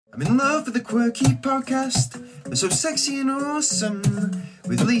I'm in love with the Quirky podcast. They're so sexy and awesome.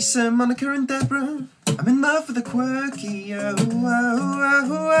 With Lisa, Monica, and Deborah. I'm in love with the Quirky. Oh, oh,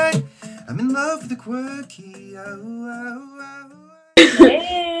 oh, oh. I'm in love with the Quirky. Oh, oh, oh.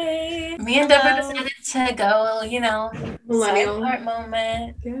 Hey, me and Deborah decided to go, Millennial side part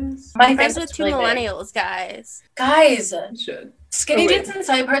moment. Yes. My Friends face with is two really millennials, guys. Guys, You should. skinny Oh, wait. jeans and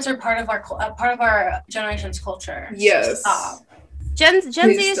side parts are part of our generation's culture. So Yes. stop. Gen Z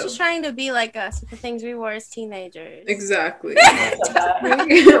Please is don't. just trying to be like us with the things we wore as teenagers. Exactly. So bad.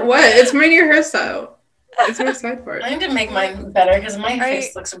 What? It's my new hairstyle. It's my side part. I need to make mine better because my Are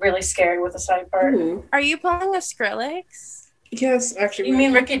face looks really scared with the side part. Ooh. Are you pulling a Skrillex? Yes, actually. You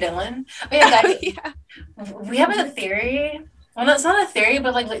mean Ricky Dillon? Oh yeah, guys. Yeah. We have a theory. Well, no, it's not a theory,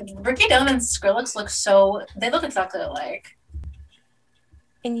 but like Ricky Dillon and Skrillex they look exactly alike.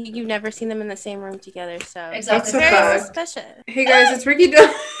 And you've never seen them in the same room together, so Exactly. That's a very fact. suspicious. Hey guys, it's Ricky Dillon.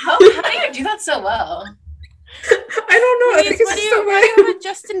 How do you do that so well? I don't know. I think it's Why just do the you way. have a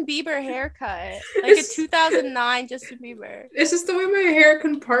Justin Bieber haircut? Like a It's- 2009 Justin Bieber. It's just the way my hair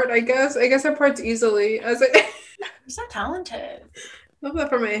can part. I guess it parts easily. As I You're so talented. love that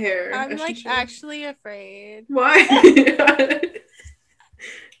for my hair. I'm as she like should. actually afraid. Why?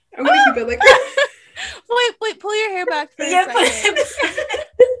 I'm gonna keep it like that. Wait, pull your hair back for a Yeah, second.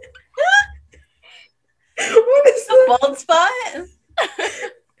 What is the that? bald spot.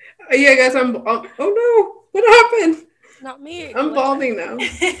 Yeah, guys, oh no, what happened? Not me. I'm Like, balding now.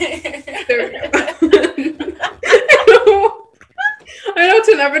 There There we go. I know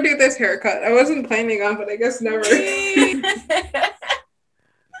to never do this haircut. I wasn't planning on, but I guess never. The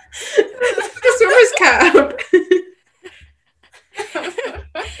swimmer's cap.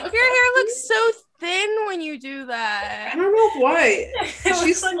 Your hair looks so thin when you do I that. don't know why. It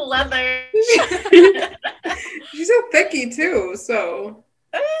looks like leather. She's a thickie too, so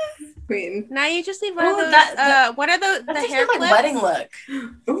queen. Now you just need one Ooh, of those. that- what are the That's hair like clips? wedding look.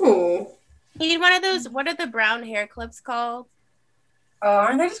 Ooh. You need one of those. What are the brown hair clips called? Oh,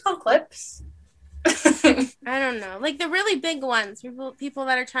 aren't they just called clips? I don't know, like the really big ones. People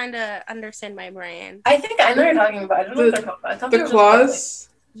that are trying to understand my brain. I think I know what you're talking about. I don't know what they're called. I thought they The were just called claws.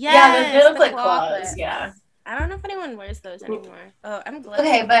 Yeah, they look the like claw claws. clips. Yeah. I don't know if anyone wears those anymore. Oh, I'm glad.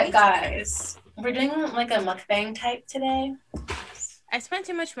 Okay, but guys, we're doing like a mukbang type today. I spent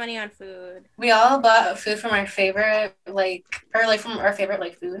too much money on food. We all bought food from our favorite, from our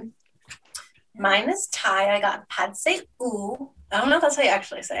favorite food. Mine is Thai. I got pad see ew. I don't know if that's how you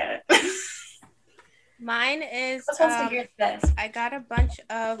actually say it. Mine is. Who wants to hear this? I got a bunch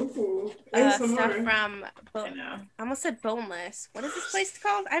of Ooh. stuff ASMR. from. I know. I almost said Boneless. What is this place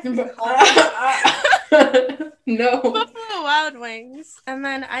called? I No. Buffalo Wild Wings. And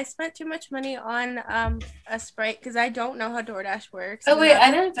then I spent too much money on a Sprite because I don't know how DoorDash works. Oh and wait, I've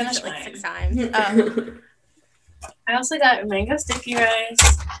I didn't used finish it like mine. 6 times. I also got mango sticky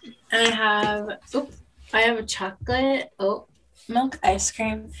rice, and I have a chocolate oat milk ice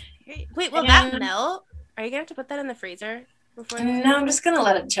cream. Wait, will that melt? Are you gonna have to put that in the freezer before? No, I'm just gonna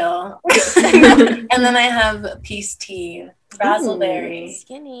let it chill. And then I have peace tea, raspberry.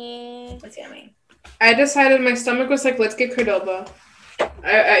 Skinny. It's yummy. I decided my stomach was like, let's get Cordoba.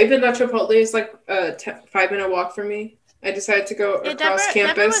 I even though Chipotle is like a 5-minute walk from me, I decided to go Yeah, across Deborah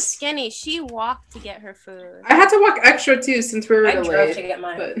was campus. skinny. She walked to get her food. I had to walk extra too since we were I drove delayed. to get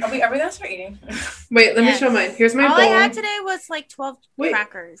mine. but- Are we gonna start eating? Wait, let me Yes. show mine. Here's my All bowl. I had today was like 12 Wait.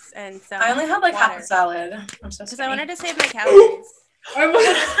 crackers and some. I only had like half water. a salad. I'm so Because skinny. I wanted to save my calories. I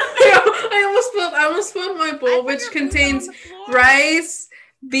almost spilled my I bowl, put which your food on contains the floor. rice,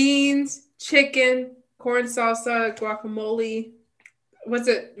 beans, chicken, corn salsa, guacamole. What's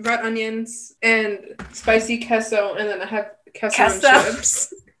it? Red onions and spicy queso, and then I have queso and Queso.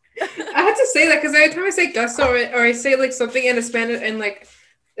 chips. I had to say that because every time I say queso or I say like something in a Spanish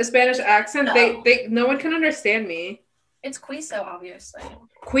accent, No. they no one can understand me. It's queso, obviously.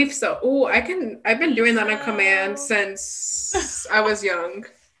 Quifso. Oh, I've been doing that on Quifso. command since I was young.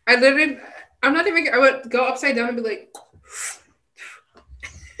 I'm not even, I would go upside down and be like,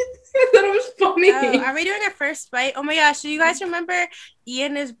 I thought it was funny. Oh, are we doing our first bite? Oh my gosh, do you guys remember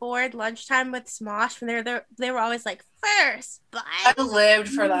Ian is bored lunchtime with Smosh when they were always like, first bite? I lived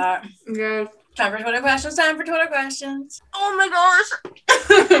for that. Yeah. Time for Twitter questions. Oh my gosh.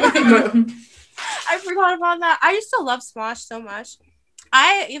 But- I forgot about that. I used to love Smosh so much.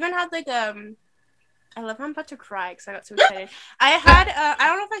 I even had like I love how I'm about to cry because I got so excited. I had I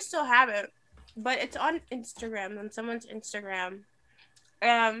don't know if I still have it, but it's on Instagram, on someone's Instagram.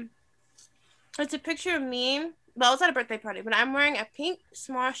 It's a picture of me. Well, it was at a birthday party, but I'm wearing a pink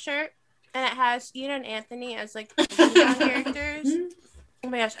Smosh shirt, and it has Ian and Anthony as like the background characters. Oh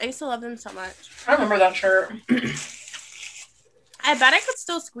my gosh, I used to love them so much. I remember that shirt. I bet I could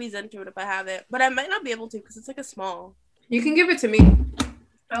still squeeze into it if I have it, but I might not be able to because it's like a small. You can give it to me.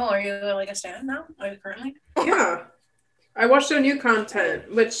 Oh, are you like a stan now? Are you currently? Yeah. I watched their new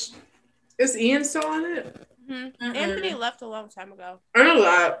content, which is Ian still on it? Mm-hmm. Anthony left a long time ago. I know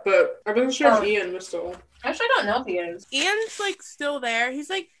that, but I wasn't sure if Ian was still. Actually, I don't know if he is. Ian's like still there. He's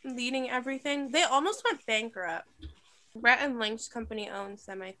like leading everything. They almost went bankrupt. Brett and Link's company owns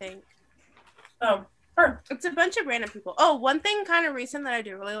them, I think. Oh, sure. It's a bunch of random people. Oh, one thing kind of recent that I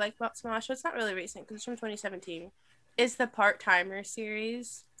do really like about Smash, but it's not really recent because it's from 2017, is the Part-Timer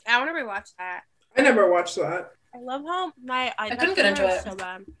series. I want to rewatch that. I never watched that. I love how my I couldn't get into it. So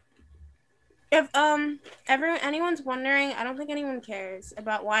bad. If anyone's wondering, I don't think anyone cares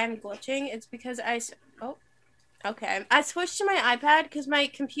about why I'm glitching. It's because I switched to my iPad because my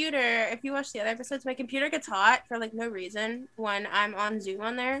computer, if you watch the other episodes, my computer gets hot for like no reason when I'm on Zoom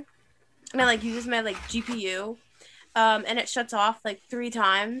on there, and I like use my like GPU, and it shuts off like 3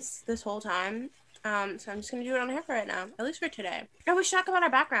 times this whole time. So I'm just gonna do it on here for right now, at least for today. Oh, we should talk about our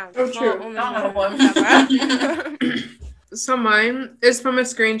background. Oh, true. So mine is from a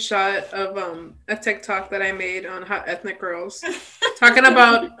screenshot of a TikTok that I made on hot ethnic girls, talking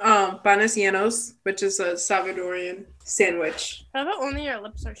about panes llenos, which is a Salvadorian sandwich. How about only your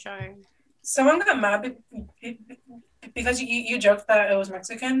lips are showing? Someone got mad because you joked that it was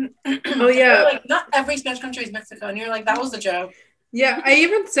Mexican. Oh yeah, like not every Spanish country is Mexico, and you're like that was the joke. Yeah, I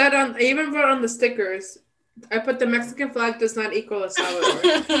even wrote on the stickers. I put the Mexican flag does not equal El Salvador.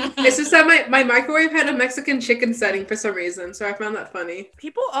 It's just that my microwave had a Mexican chicken setting for some reason, so I found that funny.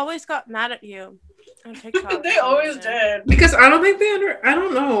 People always got mad at you on TikTok. They always did. Because I don't think I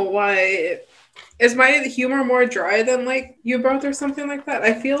don't know why. Is my humor more dry than like you both or something like that?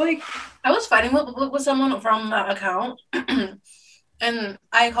 I feel like I was fighting with someone from that account. And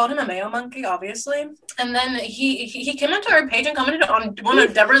I called him a mayo monkey, obviously. And then he came onto our page and commented on one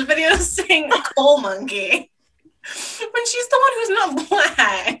of Deborah's videos saying coal monkey. When she's the one who's not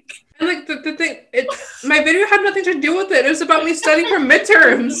black. And like the thing, my video had nothing to do with it. It was about me studying for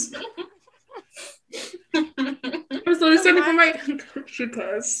midterms. I was literally studying for my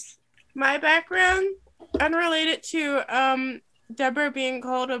test. My background, unrelated to Deborah being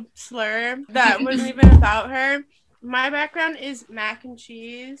called a slur that wasn't even about her. My background is mac and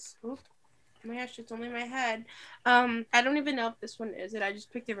cheese. Oop. Oh my gosh, it's only my head. I don't even know if this one is it. I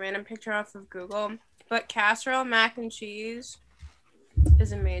just picked a random picture off of Google. But casserole mac and cheese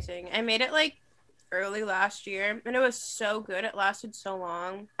is amazing. I made it like early last year, and it was so good. It lasted so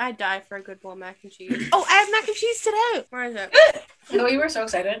long. I'd die for a good bowl of mac and cheese. Oh, I have mac and cheese today. Where is it? No, you were so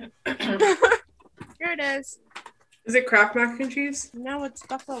excited. Here it is. Is it Kraft mac and cheese? No, it's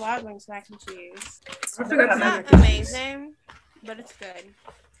Buffalo Wild Wings mac and cheese. I forgot It's mac not and cheese. amazing, but it's good.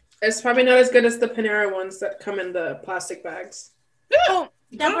 It's probably not as good as the Panera ones that come in the plastic bags. Oh,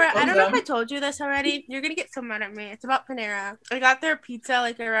 Deborah, I don't know if I told you this already. You're gonna get so mad at me. It's about Panera. I got their pizza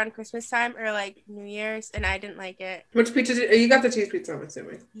like around Christmas time or like New Year's, and I didn't like it. Which pizza? You got the cheese pizza, I'm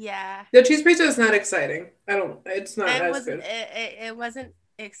assuming. Yeah. The cheese pizza is not exciting. It's not as good. It wasn't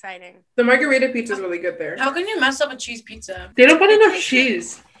exciting. The margarita pizza is really good there. How can you mess up a cheese pizza? They don't put enough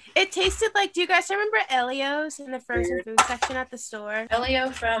cheese. It tasted like, do you guys remember Elio's in the frozen food section at the store? Elio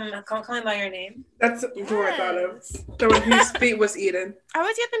from Call Me By Your Name. That's who I thought of. The one whose feet was eaten. I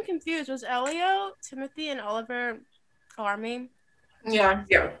always get them confused. Was Elio, Timothy, and Oliver Army? Yeah.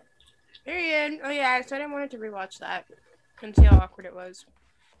 Yeah. Period. Oh yeah, so I didn't want to rewatch that and see how awkward it was.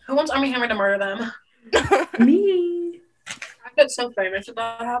 Who wants Army Hammer to murder them? Me. I get so famous if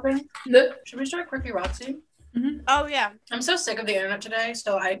that happened. Should we start Quirky Roxy? Mm-hmm. Oh yeah. I'm so sick of the internet today,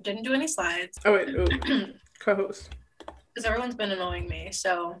 so I didn't do any slides. Oh wait, co-host. Because everyone's been annoying me,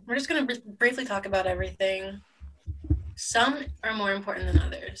 so we're just gonna briefly talk about everything. Some are more important than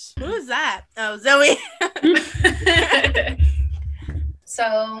others. Who is that? Oh, Zoe.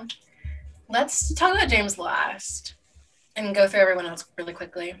 So let's talk about James last and go through everyone else really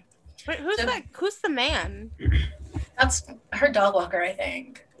quickly. Wait, who's that? Who's the man? That's her dog walker, I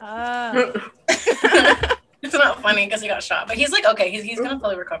think. It's not funny because he got shot, but he's like, okay, he's gonna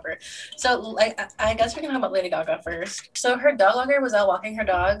fully recover. So like, I guess we can talk about Lady Gaga first. So her dog walker was out walking her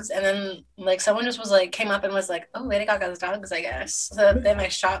dogs, and then like someone just was like came up and was like, oh, Lady Gaga's dogs, I guess. So then they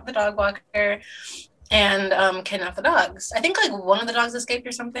shot the dog walker and kidnapped the dogs. I think like one of the dogs escaped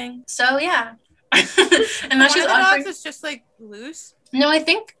or something. So yeah. And now she's the dogs is just like loose. No, I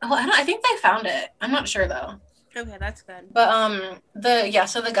think I think they found it. I'm not sure though. Okay, that's good. But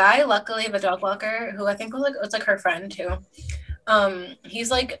so the guy, luckily the dog walker, who I think was like her friend too,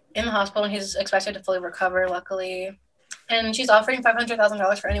 he's like in the hospital and he's expected to fully recover, luckily. And she's offering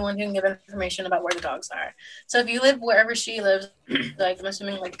 $500,000 for anyone who can give information about where the dogs are. So if you live wherever she lives, like I'm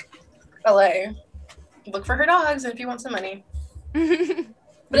assuming like LA, look for her dogs if you want some money.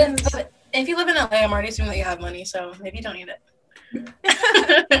 But if you live in LA, I'm already assuming that you have money, so maybe you don't need it.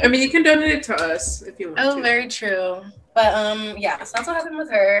 I mean, you can donate it to us if you want to. Oh, very true. But yeah, so that's what happened with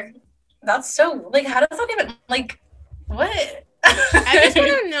her. That's so like, how does that even like what? I just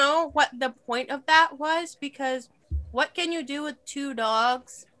want to know what the point of that was, because what can you do with 2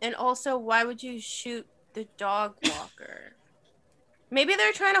 dogs? And also, why would you shoot the dog walker? Maybe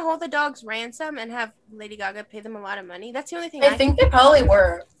they're trying to hold the dogs ransom and have Lady Gaga pay them a lot of money. That's the only thing I think they probably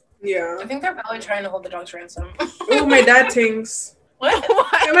were. Yeah. I think they're probably trying to hold the dogs ransom. Oh, my dad thinks. What?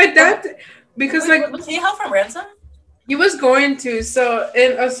 And my dad, because Wait, like was he held for ransom? he was going to. So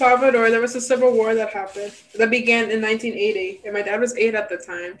in El Salvador, there was a civil war that happened that began in 1980, and my dad was 8 at the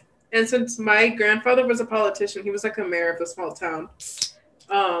time. And since my grandfather was a politician, he was like a mayor of the small town.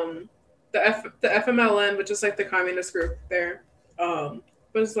 The FMLN, which is like the communist group there,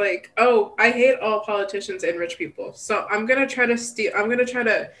 was like, oh, I hate all politicians and rich people, so I'm gonna try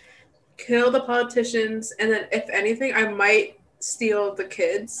to kill the politicians, and then if anything, I might steal the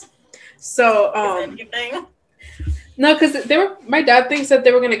kids. So no, because my dad thinks that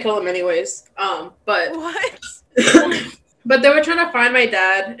they were gonna kill him anyways. But What? but they were trying to find my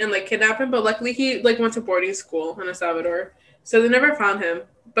dad and like kidnap him, but luckily he like went to boarding school in El Salvador, so they never found him.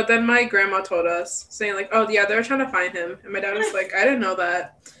 But then my grandma told us, saying like, oh yeah, they were trying to find him, and my dad was like, I didn't know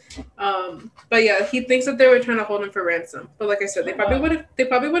that. But yeah, he thinks that they were trying to hold him for ransom. But like I said, they probably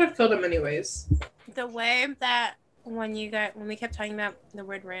would have killed him anyways. The way that when we kept talking about the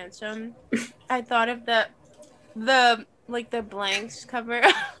word ransom, I thought of the blanks cover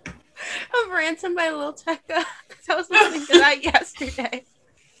of Ransom by Lil Tecca. I was listening to that yesterday.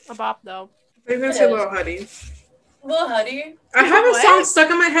 A bop though. They're gonna say Lil Huddy. Lil Huddy? I have a What? song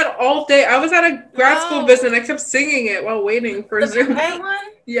stuck in my head all day. I was at a grad school visit and I kept singing it while waiting for Zoom. That one?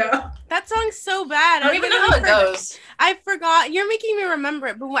 Yeah. That song's so bad. I don't even know how it goes. I forgot. You're making me remember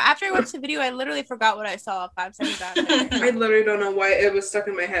it. But after I watched the video, I literally forgot what I saw 5 seconds after. I literally don't know why it was stuck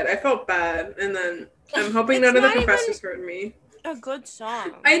in my head. I felt bad, and then I'm hoping It's none of the not even- professors heard me. A good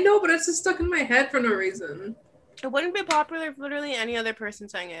song. I know, but it's just stuck in my head for no reason. It wouldn't be popular if literally any other person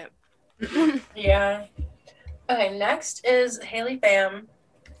sang it. Yeah. Okay, next is Haley Pham.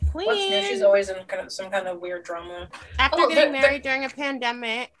 What's new? Queen. She's always in some kind of weird drama. After Oh, getting there- married during a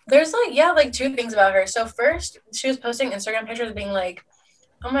pandemic. There's like 2 things about her. So first, she was posting Instagram pictures being like,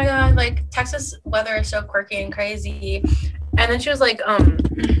 oh my god, like Texas weather is so quirky and crazy. And then she was like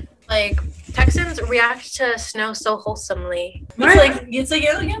Texans react to snow so wholesomely. It's like yeah.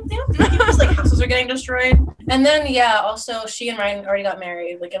 Just like houses are getting destroyed. And then also she and Ryan already got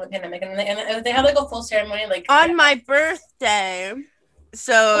married like in the pandemic, and they had like a full ceremony like On my birthday.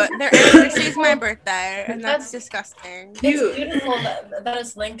 So their anniversary is my birthday, and that's disgusting. It's beautiful that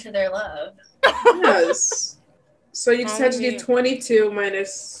it's linked to their love. Yes. So you just had to do 22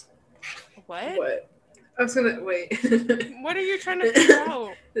 minus What? I was gonna wait. What are you trying to figure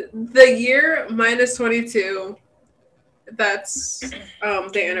out? The year minus 22. That's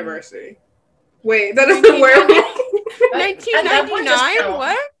the anniversary. Wait, that doesn't work. 1999?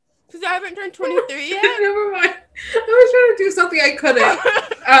 What? Because I haven't turned 23 yet. Never mind. I was trying to do something I couldn't.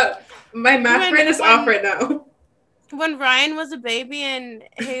 My math brain is off right now. When Ryan was a baby and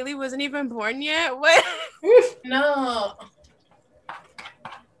Haley wasn't even born yet? What? No.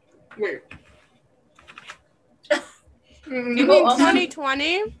 Wait. You mean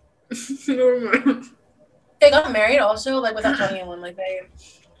 2020? Never mind. They got married also like without telling anyone. Like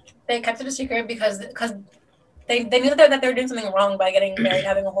they kept it a secret because they knew that they were doing something wrong by getting married,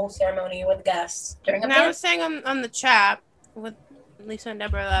 having a whole ceremony with guests during a And I was saying on the chat with Lisa and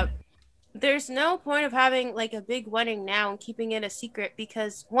Deborah that there's no point of having like a big wedding now and keeping it a secret,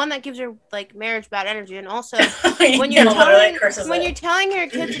 because one, that gives your like marriage bad energy, and also when you're telling your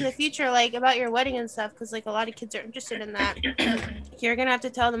kids in the future like about your wedding and stuff, because like a lot of kids are interested in that, you're gonna have to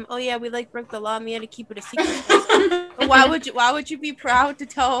tell them, oh yeah, we like broke the law and we had to keep it a secret. why would you be proud to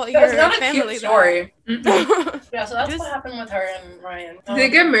tell your family story? that? Yeah, so that's what happened with her and Ryan. Did they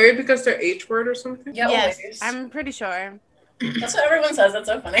get married because they're H word or something? Yeah, Yes, always. I'm pretty sure. That's what everyone says. That's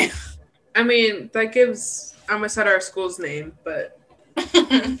so funny. I mean, that gives, I almost said our school's name, but.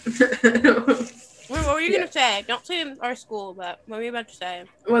 What were you gonna say? Don't say our school, but what were you about to say?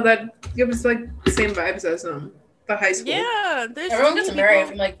 Well, that gives like the same vibes as the high school. Yeah, there's Everyone gets married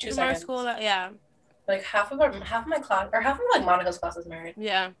from like 2 from our seconds. school. Yeah, Like half of my class, or half of like Monica's class is married.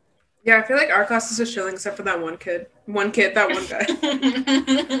 yeah. Yeah, I feel like our class is just chilling except for that one kid. That one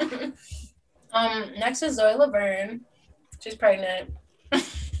guy. Next is Zoe Laverne. She's pregnant.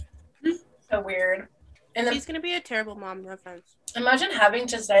 So weird. And then She's gonna be a terrible mom. No offense. imagine having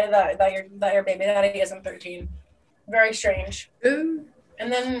to say that your baby daddy isn't 13. Very strange. Ooh.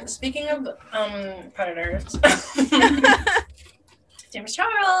 And then speaking of predators, James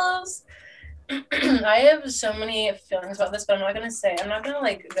Charles. I have so many feelings about this, but I'm not gonna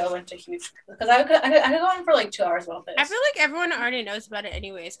like go into huge because I could go on for like 2 hours about this. I feel like everyone already knows about it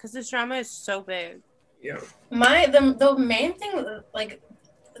anyways because this drama is so big. Yeah. The main thing, like,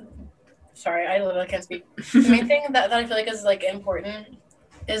 sorry, I literally can't speak. The main thing that I feel like is like important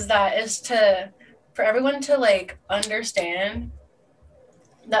is for everyone to like understand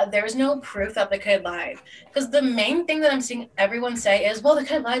that there's no proof that the kid lied. Because the main thing that I'm seeing everyone say is, well, the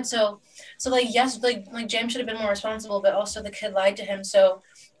kid lied, so like yes, like James should have been more responsible, but also the kid lied to him, so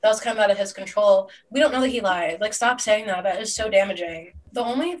that was kind of out of his control. We don't know that he lied. Like, stop saying that. That is so damaging. The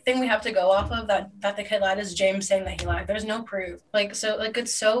only thing we have to go off of that the kid lied is James saying that he lied. There's no proof. Like, so like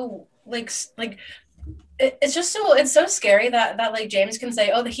it's so it's just so it's so scary that like James can say,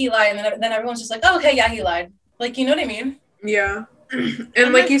 oh, he lied, and then everyone's just like, oh, okay, yeah, he lied. Like, you know what I mean? Yeah.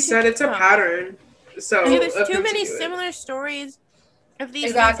 And like you said, it's a pattern. So yeah, there's too many similar stories of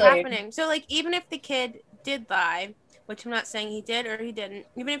these things happening. So like even if the kid did lie, which I'm not saying he did or he didn't,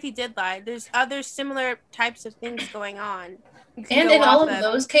 even if he did lie, there's other similar types of things going on. And in all of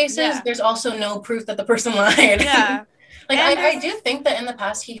those cases, there's also no proof that the person lied. Yeah. Like, I do think that in the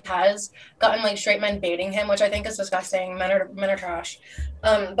past he has gotten, like, straight men baiting him, which I think is disgusting. Men are trash.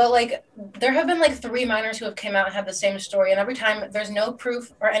 But, like, there have been, like, 3 minors who have came out and had the same story, and every time there's no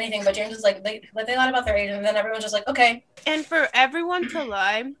proof or anything, but James is like, they lied about their age, and then everyone's just like, okay. And for everyone to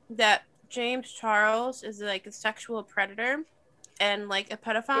lie that James Charles is, like, a sexual predator and, like, a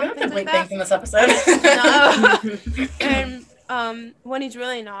pedophile. We don't have to bleep things in this episode. No. And when he's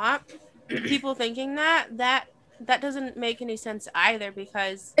really not, people thinking that doesn't make any sense either,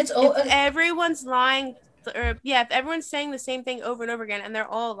 because if everyone's lying, or if everyone's saying the same thing over and over again and they're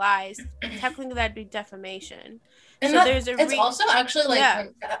all lies, technically that'd be defamation. And so it's also actually like,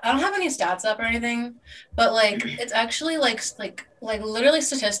 I don't have any stats up or anything, but like it's actually like literally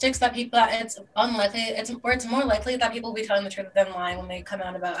statistics that it's unlikely it's more likely that people will be telling the truth than lying when they come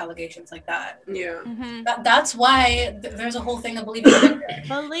out about allegations like that. Yeah. Mm-hmm. That's why there's a whole thing of believing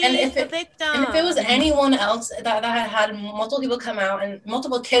the victim. And if it was anyone else that had multiple people come out and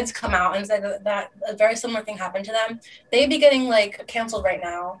multiple kids come out and say that a very similar thing happened to them, they'd be getting like canceled right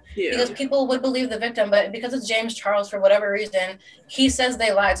now because people would believe the victim, but because it's James Charles, for whatever reason, he says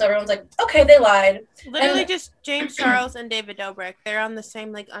they lied, so everyone's like, okay, they lied. Literally just James Charles and David Dobrik. They're on the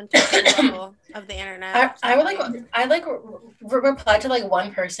same like untouchable level of the internet. I replied to like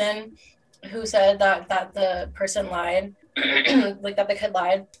one person who said that the person lied, like that the kid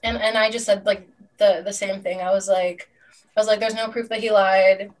lied, and I just said like the same thing. I was like, there's no proof that he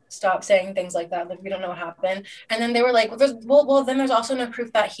lied. Stop saying things like that. Like, we don't know what happened. And then they were like, well, then there's also no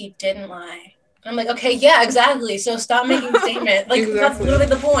proof that he didn't lie. I'm like, okay, yeah, exactly. So stop making statements. Like, That's literally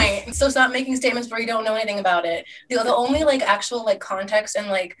the point. So stop making statements where you don't know anything about it. The only like actual like context and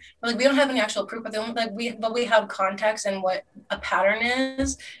like we don't have any actual proof, but the only we have context and what a pattern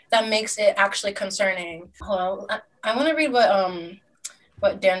is that makes it actually concerning. Hold on, I want to read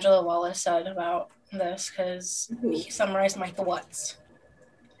what D'Angelo Wallace said about this, because he summarized my thoughts.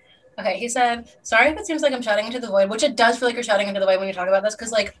 Okay, he said, sorry if it seems like I'm shouting into the void, which it does feel like you're shouting into the void when you talk about this,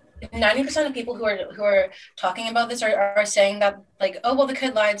 because like 90% of people who are talking about this are saying that like, oh, well, the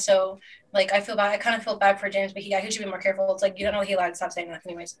kid lied, so like I kind of feel bad for James, but he should be more careful. It's like, you don't know he lied, stop saying that.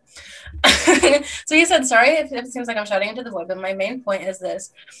 Anyways. So he said, sorry if it seems like I'm shouting into the void, but my main point is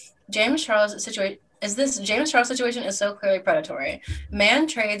this. James Charles situation is so clearly predatory. Man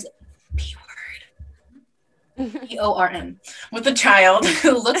trades P-O-R-N with a child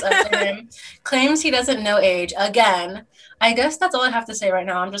who looks up to him, claims he doesn't know age. Again, I guess that's all I have to say right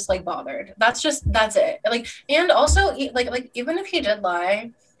now. I'm just like bothered. That's it. Like, and also like even if he did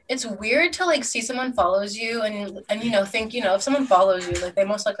lie, it's weird to like see someone follows you and think, if someone follows you, like they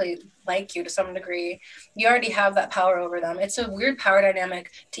most likely like you to some degree. You already have that power over them. It's a weird power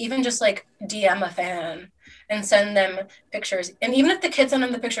dynamic to even just like DM a fan and send them pictures. And even if the kid sent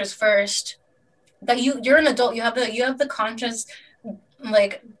them the pictures first, that you're an adult, you have the conscious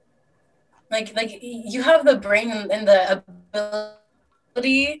like you have the brain and the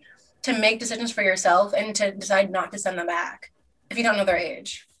ability to make decisions for yourself and to decide not to send them back if you don't know their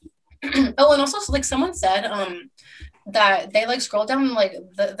age. Oh, and also like someone said that they like scrolled down like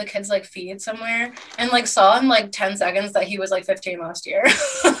the kid's like feed somewhere and like saw in like 10 seconds that he was like 15 last year.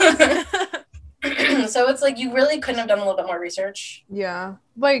 So it's like you really couldn't have done a little bit more research. Yeah,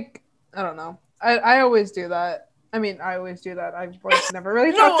 like I don't know. I always do that. I mean, I always do that. I've never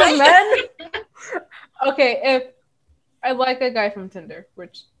really talked to men. Okay, if I like a guy from Tinder,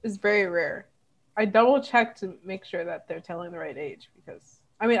 which is very rare, I double check to make sure that they're telling the right age because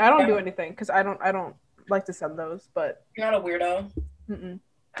I mean I don't do anything because I don't like to send those, but You're not a weirdo. mm-mm.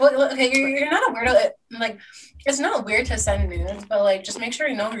 Well, okay, you're not a weirdo. Like, it's not weird to send nudes, but like, just make sure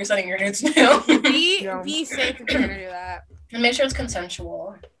you know who you're sending your nudes to. Be safe if you're gonna do that. And make sure it's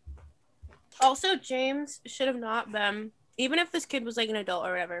consensual. Also, James should have not been, even if this kid was like an adult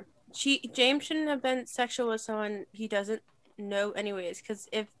or whatever. James shouldn't have been sexual with someone he doesn't know anyways. Because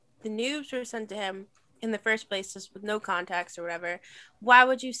if the nudes were sent to him in the first place, just with no context or whatever, why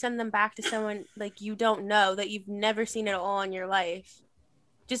would you send them back to someone like you don't know that you've never seen at all in your life?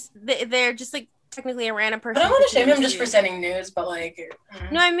 Just they're just like technically a random person. But I don't want to shame him just for sending nudes, but like.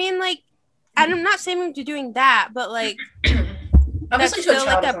 No, I mean like, and I'm not shaming him to doing that, but like. Obviously, that's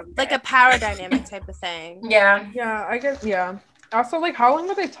still like a power dynamic type of thing. Yeah. Yeah, I guess. Yeah. Also, like, how long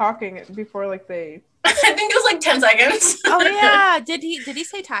were they talking before like they? I think it was like 10 seconds. Oh yeah, did he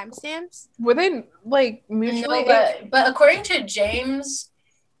say timestamps? Were they like mutually? No, but according to James,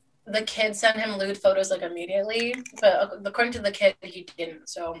 the kid sent him lewd photos like immediately. But according to the kid, he didn't.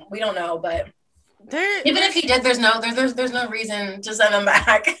 So we don't know. But even if he did, there's no reason to send him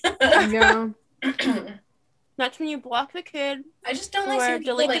back. Yeah. That's when you block the kid. I just don't like seeing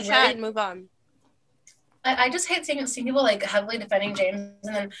delete people, the chat and move on. I just hate seeing people like heavily defending James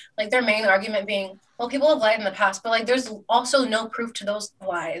and then like their main argument being, well, people have lied in the past, but like there's also no proof to those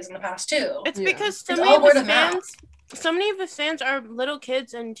lies in the past too. It's because so it's many all word of of mouth. So many of his fans are little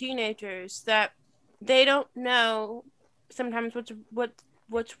kids and teenagers that they don't know sometimes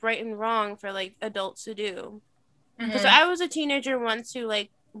what's right and wrong for like adults to do. Because I was a teenager once who like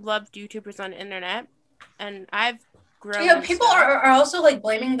loved YouTubers on the internet, and I've grown. Yeah, people are also like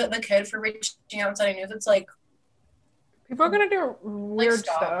blaming the kid for reaching out and sending news. It's like people are gonna do weird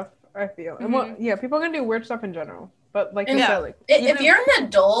stuff. I feel, and well, yeah, people are gonna do weird stuff in general. But like you said, like if you're an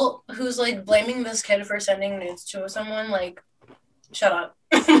adult who's like blaming this kid for sending nudes to someone, like shut up.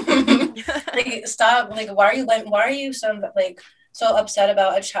 Like stop. Like why are you so upset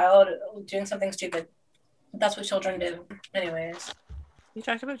about a child doing something stupid? That's what children do, anyways. You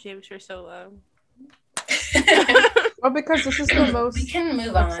talked about James for so long. Well, because this is the most. We can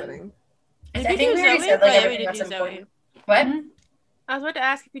move on. I think we already said like everything that's important. What? Mm-hmm. I was about to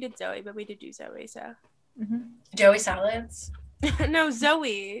ask if we did Zoe, but we did do Zoe, so. Mm-hmm. Joey salads? No,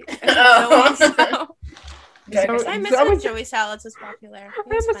 Zoe. Oh. I miss when Joey salads was popular. I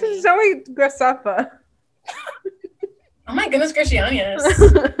miss Zoe Graceffa. Oh my goodness, Christianius.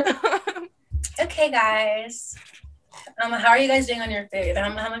 Okay, guys. How are you guys doing on your food?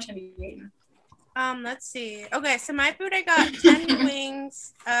 How much have you eaten? Let's see. Okay, so my food, I got 10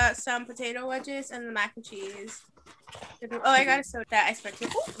 wings, some potato wedges, and the mac and cheese. Oh, I got a soda. I spent too.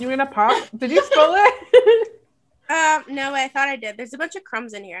 You gonna pop? Did you spill it? No, I thought I did. There's a bunch of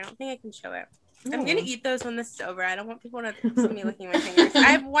crumbs in here. I don't think I can show it. I'm gonna eat those when this is over. I don't want people to see me licking my fingers. I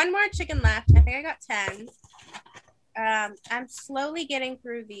have one more chicken left. I think I got 10. I'm slowly getting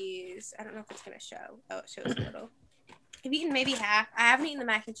through these. I don't know if it's gonna show. Oh, it shows a little. I've eaten maybe half. I haven't eaten the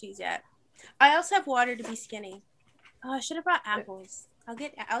mac and cheese yet. I also have water to be skinny. Oh, I should have brought apples. I'll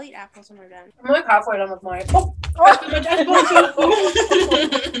eat apples when we're done. I'm like halfway done with mine.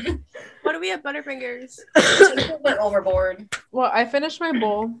 What do we have? Butterfingers. Went overboard. Well, I finished my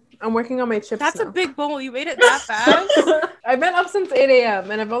bowl. I'm working on my chips. That's now. a big bowl. You ate it that fast? I've been up since 8 a.m.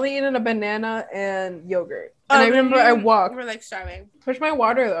 and I've only eaten a banana and yogurt. And I remember I walked. You were like starving. Push my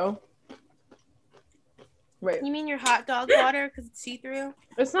water though. Wait. You mean your hot dog water because it's see-through?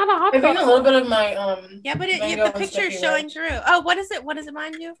 It's not a hot dog. dog. A little bit of my Yeah, but the picture is showing through. Oh, what is it? What does it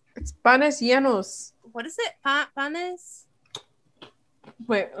mind you? It's panes llenos. What is it? Panes?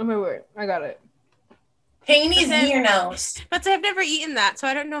 Wait. I got it. Panes llenos. But I've never eaten that, so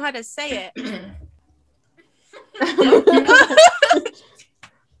I don't know how to say it.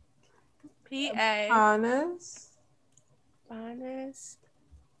 P-A. Panes.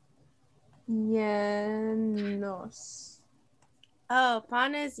 Llenos. Oh,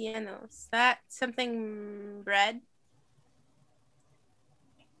 panes llenos. That's something bread?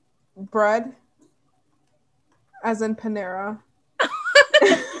 Bread. As in Panera.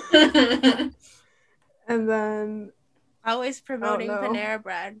 And then... Always promoting Panera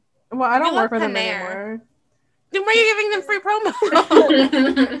bread. Well, I don't work for them anymore. Then why are you giving them free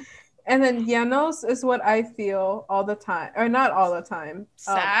promo? And then llenos is what I feel all the time. Or not all the time.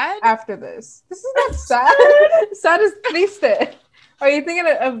 Sad? After this. This is not sad. Sad is triste. Are you thinking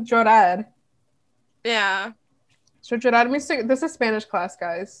of llorar? Yeah. So llorar means this is Spanish class,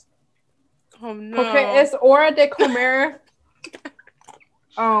 guys. Oh no. Okay, es hora de comer.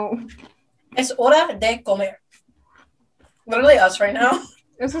 Oh, Es hora de comer. Literally us right now.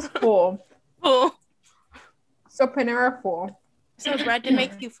 this is full. Full. So Panera full. So bread to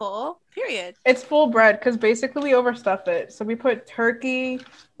make you full. Period. It's full bread because basically we overstuff it. So we put turkey,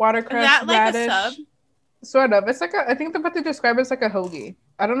 watercress, Is that like radish. a sub? Sort of. It's like I think what they describe it as like a hoagie.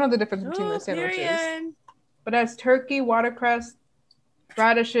 I don't know the difference between the sandwiches. Period. But that's turkey, watercress, I'm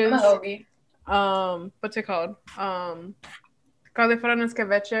radishes. a hoagie. What's it called? Cauliflower en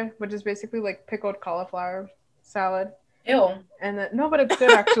escabeche, which is basically like pickled cauliflower salad. Ew. And then no, but it's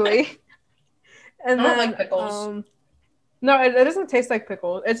good actually. And I don't then like pickles. no, it doesn't taste like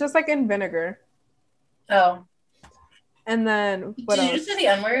pickles. It's just like in vinegar. Oh. And then what Did you else? just say the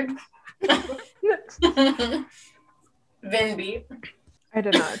N-word? Vin beat. I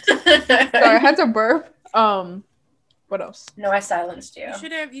did not. Sorry, I had to burp. What else? No, I silenced you.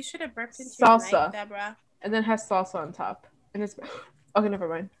 You should have burped into Salsa. your mic, Deborah. And then has salsa on top. And it's okay, never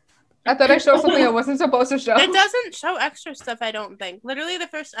mind. I thought I showed something I wasn't supposed to show. It doesn't show extra stuff, I don't think. Literally the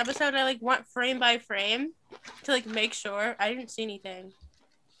first episode I like went frame by frame to like make sure. I didn't see anything.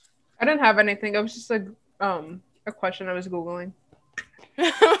 I didn't have anything. It was just like a question I was Googling.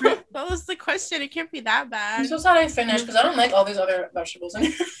 What was the question? It can't be that I'm bad. so sad I finished because I don't like all these other vegetables in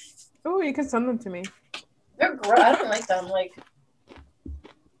here. Oh, you can send them to me. They're gross. I don't like them. Like,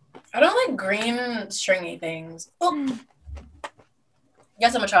 I don't like green stringy things. Oh.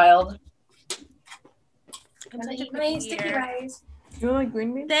 Yes, I'm a child. I'm such a my picky sticky eater. rice. You don't like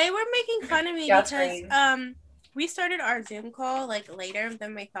green beans? They were making fun of me Yeah, it's because green. we started our Zoom call like later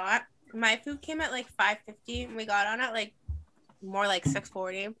than we thought. My food came at like 5:50 and we got on at like more like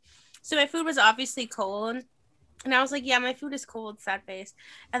 6:40. So my food was obviously cold. And I was like, yeah, my food is cold, sad face.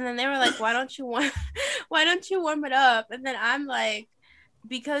 And then they were like, why don't you warm it up? And then I'm like,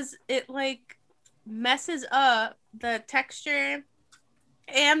 because it like messes up the texture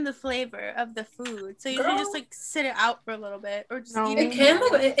and the flavor of the food. So you should just like sit it out for a little bit or just eat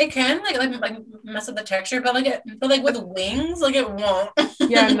It can like mess up the texture, but like with wings, like it won't.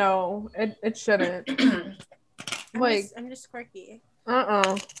 Yeah, no, it shouldn't. I'm just quirky.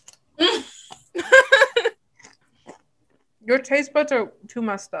 Your taste buds are too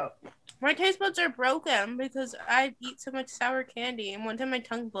messed up. My taste buds are broken because I eat so much sour candy, and one time my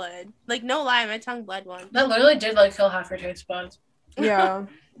tongue bled. Like, no lie, my tongue bled once. That literally did like kill half your taste buds. Yeah,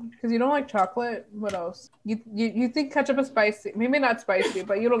 because you don't like chocolate. What else? You think ketchup is spicy? Maybe not spicy,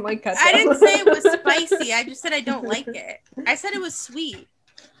 but you don't like ketchup. I didn't say it was spicy. I just said I don't like it. I said it was sweet.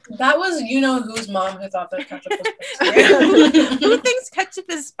 That was whose mom who thought that ketchup was spicy. Who thinks ketchup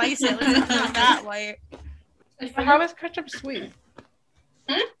is spicy? At least it's not that white. How is ketchup sweet?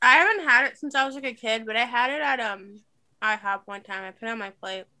 I haven't had it since I was like a kid, but I had it at IHOP one time. I put it on my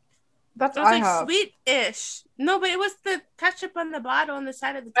plate. That's It was like IHOP. sweet-ish. No, but it was the ketchup on the bottle on the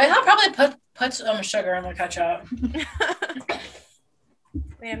side of the IHOP probably puts sugar in the ketchup.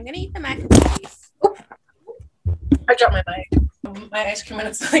 Wait, I'm gonna eat the mac and cheese. I dropped my mic. My ice cream and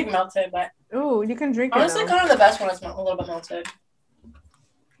it's like melted, but Ooh, you can drink honestly it now. kind of the best when it's a little bit melted.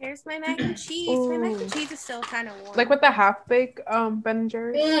 Here's my mac and cheese. My mac and cheese is still kind of warm. Like with the half bake Ben &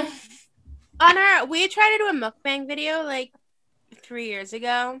 Jerry's. We tried to do a mukbang video like 3 years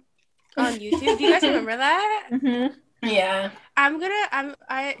ago on YouTube. Do you guys remember that? Mm-hmm. Yeah.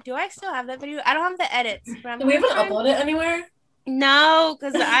 Do I still have that video? I don't have the edits. But Do we even upload it anywhere? No,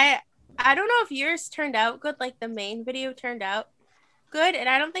 because I don't know if yours turned out good. Like the main video turned out good, and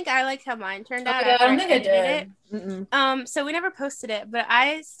I don't think I liked how mine turned out. Yeah, I don't think I edited did. Mm-mm. So we never posted it, but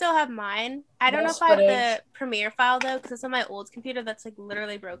I still have mine. I don't know Nice if I have footage. the Premiere file though, because it's on my old computer that's like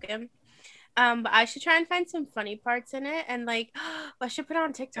literally broken. But I should try and find some funny parts in it, and like I should put it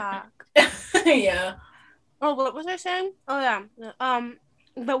on TikTok. Yeah. Oh, what was I saying? Oh yeah.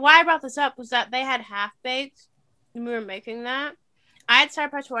 But why I brought this up was that they had half baked, and we were making that. I had Sour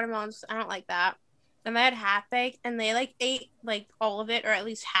Patch watermelons. I don't like that. And they had half baked, and they like ate like all of it or at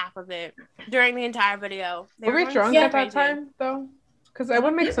least half of it during the entire video. They Were we going drunk Yeah. at that crazy. time though? Because it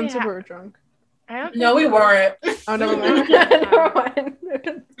would make sense if Yeah. we were drunk. I don't No, we think weren't. Oh, never mind. Never mind.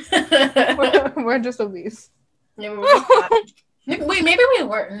 We're just obese. Yeah, we were just Wait, maybe we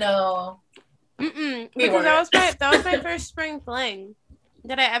weren't. No. Mm-mm. We Because that weren't. was my first spring fling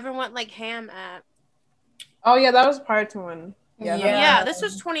that I ever went like ham at. Oh yeah, that was prior to one. Yeah. Yeah, this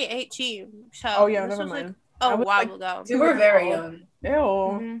was 2018. So Oh yeah, this never was mind. like I a was, while like, ago. We were very young. Ew.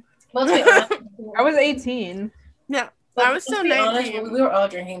 Mhm. Well, to be honest, I was 18. Yeah, but I was let's still be honest, 19. we were all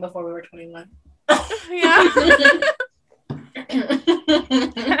drinking before we were 21. Yeah.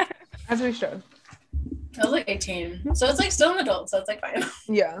 As we should. I was like 18. So it's like still an adult, so it's like fine.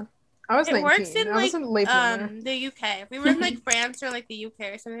 Yeah. I was It 19. works in I like was in late bloomer. the UK. If we were in like France or like the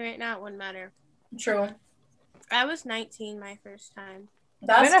UK or something right now, it wouldn't matter. True. I was 19 my first time.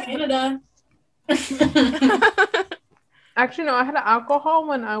 That's Wait, Canada. Actually, no, I had alcohol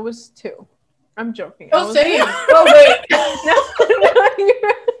when I was 2. I'm joking. Oh, same. Oh, wait.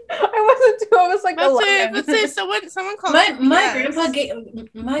 I wasn't 2. I was like Let's 11. say someone called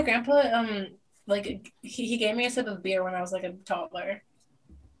My grandpa like he gave me a sip of beer when I was like a toddler.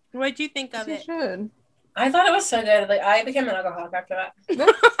 What'd you think of You it? should. I thought it was so good. Like I became an alcoholic after that.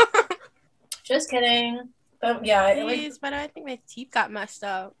 Just kidding. Yeah, Please, but I think my teeth got messed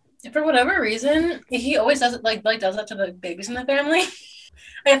up. for whatever reason, he always does it like does that to the babies in the family.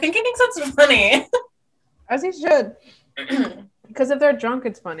 I think he thinks that's funny. As he should. Because if they're drunk,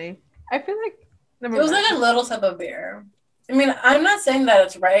 it's funny. I feel like It was like a little sip of beer. I mean, I'm not saying that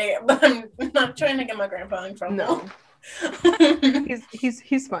it's right, but I'm not trying to get my grandpa in trouble. No.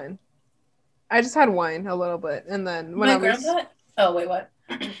 He's fine. I just had wine a little bit, and then when my I was grandpa. Oh wait, what?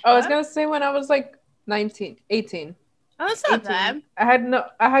 I was gonna say when I was like 18. Oh, that's not bad. I had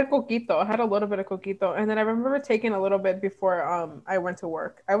coquito. I had a little bit of coquito, and then I remember taking a little bit before I went to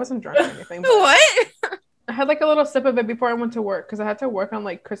work. I wasn't drunk or anything. But What? I had like a little sip of it before I went to work because I had to work on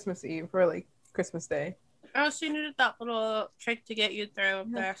like Christmas Eve or like Christmas Day. Oh, so you needed that little trick to get you through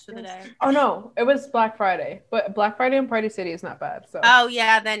the rest of the day. Oh no, it was Black Friday, but Black Friday in Party City is not bad. So. Oh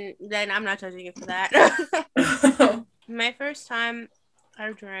yeah, then I'm not judging you for that. My first time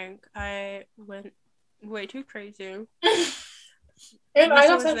I drank, I went way too crazy. And I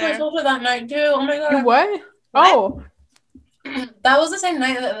got sexually assaulted that night too. Oh my god. You what? Oh. That was the same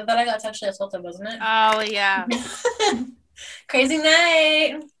night that I got sexually assaulted, wasn't it? Oh yeah. Crazy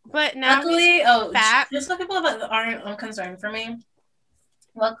night. But now luckily, fat. Just so people that aren't concerned for me.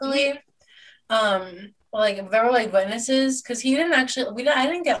 Luckily, like there were like witnesses because he didn't actually. I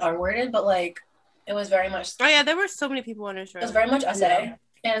didn't get R-worded, but like it was very much. Oh yeah, there were so many people in his room. It was very much essay,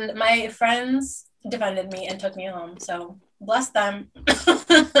 and my friends defended me and took me home. So bless them.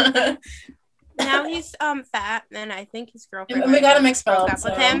 Now he's fat, and I think his girlfriend. And we got him expelled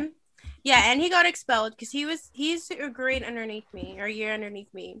with him. Yeah, and he got expelled because he's a grade underneath me or a year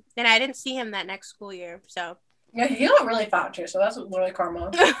underneath me, and I didn't see him that next school year. So yeah, he got really fat too. So that's literally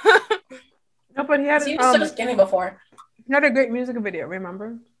karma. No, but he was so skinny before. He had a great music video.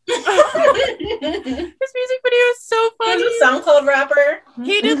 Remember? His music video is so funny. He's a SoundCloud rapper.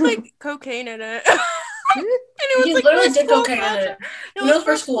 He did like cocaine in it. And it was literally did cocaine in it. It was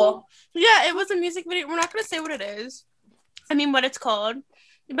for school. Yeah, it was a music video. We're not gonna say what it is. I mean, what it's called.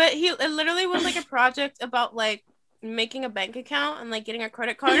 But it literally was like a project about like making a bank account and like getting a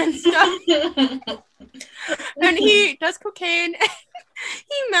credit card and stuff. And he does cocaine.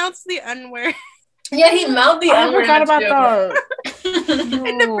 He mounts the N-word. Yeah, he mouthed the N-word. I forgot about that.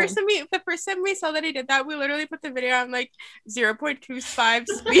 And the person we saw that he did that, we literally put the video on like 0.25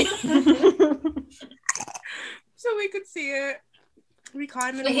 speed. So we could see it. We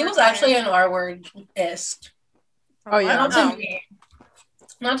caught him in He was actually an R-word-ist. Oh yeah.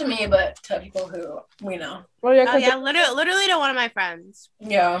 Not to me, but to people who we know. Well, yeah, literally to one of my friends.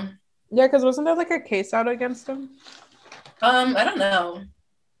 Yeah. Yeah, because wasn't there like a case out against him? I don't know.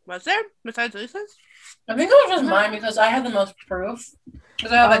 Was there? Besides Lisa's? I think it was just mine because I had the most proof.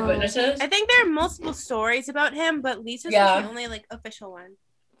 Because I have like witnesses. I think there are multiple stories about him, but Lisa's was the only like official one.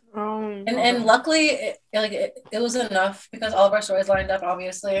 And luckily, it was enough because all of our stories lined up,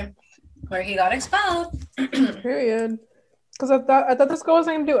 obviously, where he got expelled. Period. Because I thought the school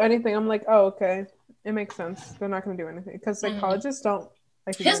wasn't gonna do anything. I'm like, oh, okay, it makes sense. They're not gonna do anything because like colleges don't.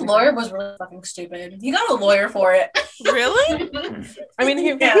 Like his lawyer was really fucking stupid. He got a lawyer for it. Really? I mean,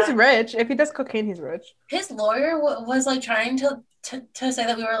 he's rich. If he does cocaine, he's rich. His lawyer was like trying to say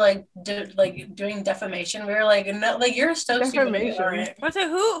that we were like doing defamation. We were like, no, like you're so defamation. Stupid. What's it?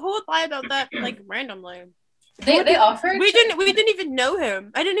 Who would lie about that like randomly? They offered. We didn't even know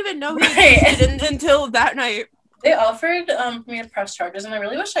him. I didn't even know he existed until that night. They offered me to press charges, and I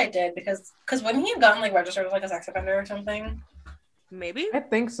really wish I did because wouldn't he have gotten like registered as like a sex offender or something? Maybe. I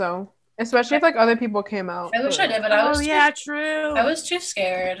think so. Especially if like other people came out. I wish I did, but I was true. I was too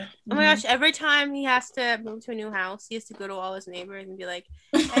scared. Oh my gosh, every time he has to move to a new house, he has to go to all his neighbors and be like,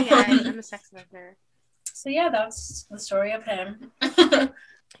 hey guys, I'm a sex offender. So yeah, that's the story of him.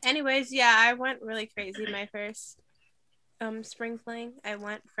 Anyways, yeah, I went really crazy my first spring fling. I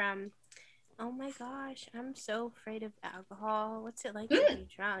went from, oh my gosh, I'm so afraid of alcohol. What's it like to be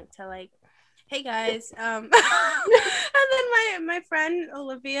drunk? To like, hey guys, and then my friend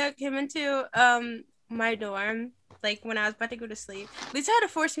Olivia came into my dorm like when I was about to go to sleep. Lisa had to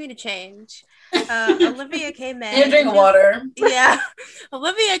force me to change. Olivia came in. You drink water. Yeah.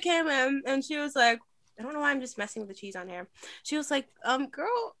 Olivia came in and she was like, I don't know why I'm just messing with the cheese on here. She was like,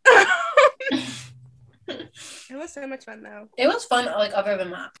 girl. It was so much fun though. It was fun, like other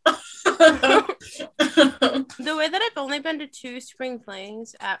than that. The way that I've only been to 2 spring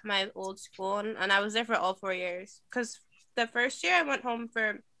flings at my old school, and I was there for all 4 years. Because the first year I went home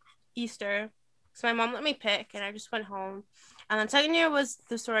for Easter, so my mom let me pick, and I just went home. And then second year was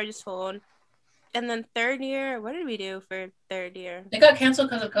the story I just told. And then third year, what did we do for third year? It got canceled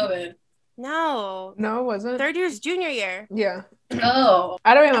because of COVID. No, it wasn't. Third year's junior year. Yeah. Oh.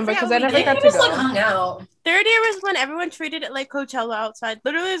 I don't remember because I never got to just go. like hung out. Third year was when everyone treated it like Coachella outside.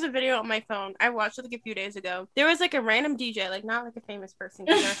 Literally, there's a video on my phone. I watched it like a few days ago. There was like a random DJ, like not like a famous person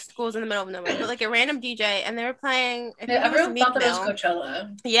because our school's in the middle of nowhere, but like a random DJ, and they were playing. Yeah, everyone thought that it was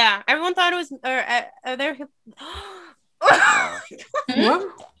Coachella. Yeah, everyone thought it was. They're. What?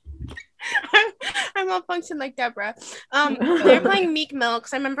 I malfunctioned like Deborah. They were playing Meek Mill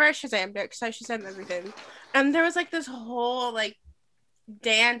because I remember I Shazammed it because I Shazammed everything, and there was like this whole like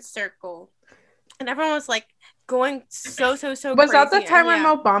dance circle, and everyone was like going so Was crazy. that the time when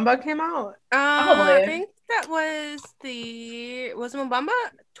yeah. Mo Bamba came out? I think that was Mo Bamba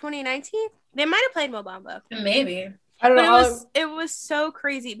 2019. They might have played Mo Bamba. Maybe. I don't know. It was so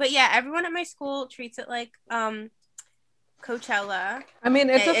crazy. But yeah, everyone at my school treats it like Coachella. I mean,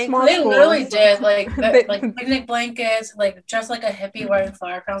 it's a small They school. literally did like picnic blankets, like just like a hippie wearing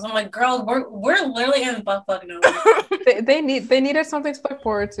flower crowns. I'm like, girl, we're literally in butt fuck nowhere. they needed something to look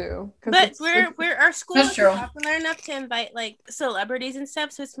forward to. But we're our school is true. popular enough to invite like celebrities and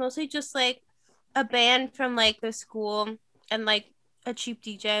stuff, so it's mostly just like a band from like the school and like a cheap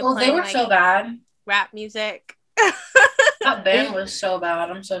DJ. Well, they were so bad. Rap music. That band was so bad.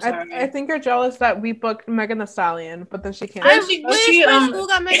 I'm so sorry. I think you're jealous that we booked Megan Thee Stallion, but then she can't. I wish my school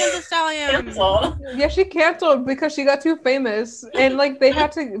got Megan Thee Stallion. Canceled. Yeah, she canceled because she got too famous, and like they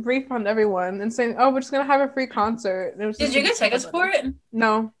had to refund everyone and saying, "Oh, we're just gonna have a free concert." And it was Did you get tickets for it?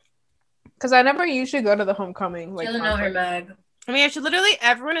 No, because I never usually go to the homecoming. Like, doesn't know her, Meg. I mean, actually, literally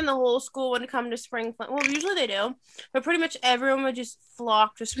everyone in the whole school would come to spring fling. Well, usually they do, but pretty much everyone would just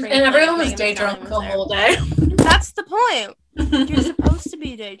flock to spring. And everyone was day drunk the whole day. That's the point. You're supposed to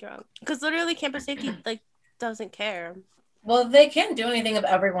be day drunk because literally campus safety like doesn't care. Well, they can't do anything if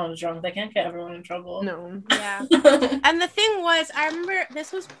everyone's drunk. They can't get everyone in trouble. No. Yeah. And the thing was, I remember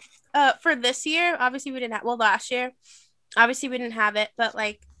this was for this year. Obviously, we didn't have. Well, last year, obviously we didn't have it, but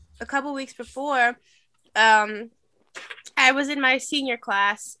like a couple weeks before, I was in my senior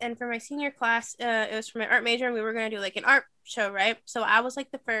class, and for my senior class, it was for my art major, and we were going to do like an art show, right? So I was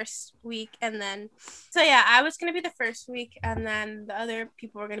like the first week, and then, so yeah, I was going to be the first week, and then the other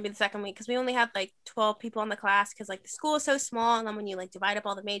people were going to be the second week, because we only had like 12 people in the class, because like the school is so small, and then when you like divide up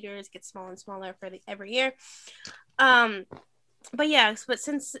all the majors, it gets smaller and smaller for every year. But yeah, but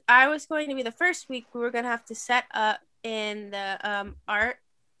since I was going to be the first week, we were going to have to set up in the art,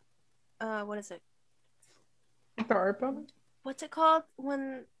 what is it? The art building? What's it called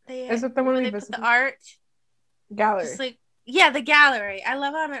when they? Is it the one we put visited? The art Gallery. Just like the gallery. I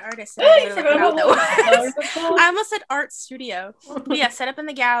love how I'm an artist. So I forgot about that. I almost said art studio. But yeah, set up in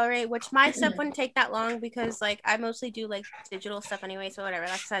the gallery, which my stuff wouldn't take that long because like I mostly do like digital stuff anyway, so whatever.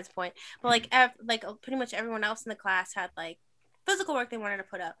 That's besides the point. But like pretty much everyone else in the class had like physical work they wanted to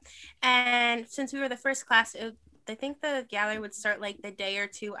put up, and since we were the first class, I think the gallery would start like the day or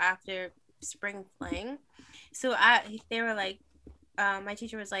two after spring fling. So they were like, my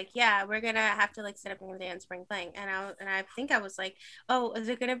teacher was like, yeah, we're gonna have to like set up a day on spring fling, and I think I was like, oh, is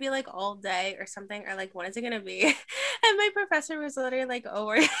it gonna be like all day or something, or like what is it gonna be? And my professor was literally like,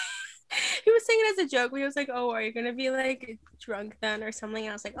 oh, he was saying it as a joke. He was like, oh, are you gonna be like drunk then or something?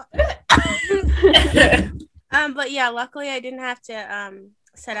 And I was like, oh. But yeah, luckily I didn't have to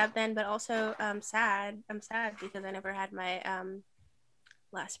set up then, but also I'm sad because I never had my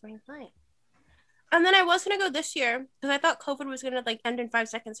last spring fling. And then I was gonna go this year because I thought COVID was gonna like end in 5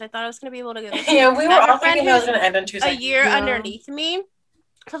 seconds. So I thought I was gonna be able to go this year. Yeah, we were all thinking it was gonna end in 2 seconds. A year underneath me.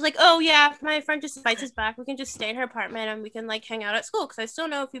 So I was like, oh yeah, if my friend just invites us back, we can just stay in her apartment and we can like hang out at school because I still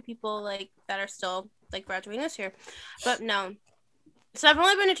know a few people like that are still like graduating this year. But no. So I've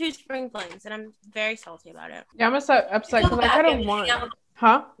only been to 2 spring flings and I'm very salty about it. Yeah, I'm upset because I kind of want.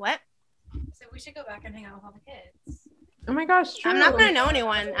 Huh? What? So we should go back and hang out with all the kids. Oh my gosh, true. I'm not gonna know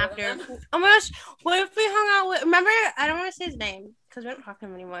anyone after. Oh my gosh, what if we hung out with? Remember, I don't want to say his name because we don't talk to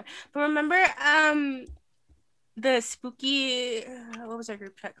him anymore. But remember, the spooky. What was our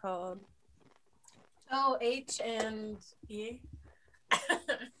group chat called? Oh, H and E.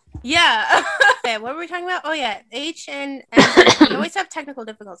 Yeah. Okay, what were we talking about? Oh yeah, H and M. We always have technical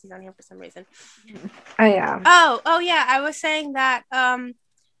difficulties on here for some reason. Oh yeah. Oh yeah. I was saying that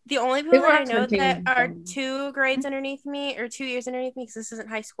the only people were that I know that expecting are them. 2 grades underneath me or 2 years underneath me, because this isn't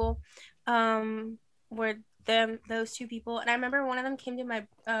high school, were those 2 people. And I remember one of them came to my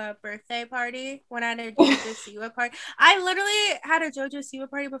birthday party when I had a JoJo Siwa party. I literally had a JoJo Siwa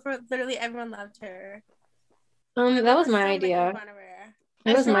party before literally everyone loved her. That was my Still making idea. fun of her.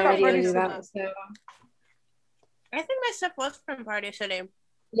 It was my saw idea to Party do that. City. So I think my stuff was from Party City.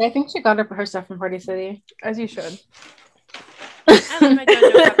 yeah, I think she got her stuff from Party City. As you should. I love my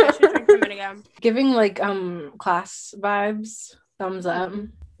JoJo cup. I should drink from it again. Giving like class vibes. Thumbs up.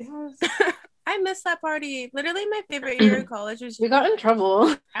 I miss that party. Literally, my favorite year of college was. We got in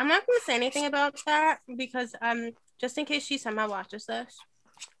trouble. I'm not gonna say anything about that because just in case she somehow watches this.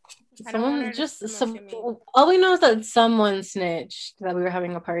 I don't want her Someone to just promote to me. all we know is that someone snitched that we were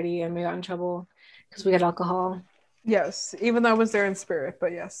having a party and we got in trouble because we had alcohol. Yes, even though I was there in spirit,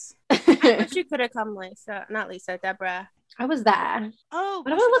 but yes. I wish you could have come, Lisa. Not Lisa, Deborah. I was there. Oh,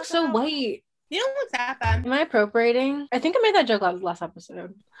 Why do we I should look talk so about- white? You don't look that bad. Am I appropriating? I think I made that joke last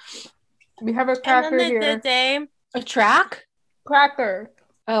episode. We have a And cracker then here. the day. A track? Cracker.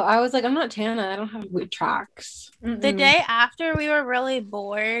 Oh, I was like, I'm not Tana. I don't have wheat tracks. The day after, we were really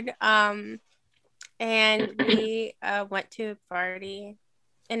bored, and we went to a party,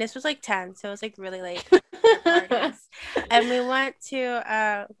 and this was like 10, so it was like really late for parties. And we went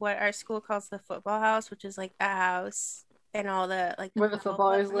to what our school calls the football house, which is like a house and all the like Where the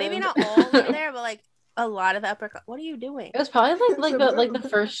footballers live. maybe not all of them there, but like a lot of the upper. What are you doing? It was probably like the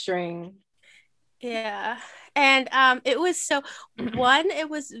first string. Yeah. And it was so it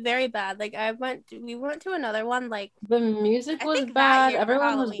was very bad. Like we went to another one, like The music I was think that bad. year for Everyone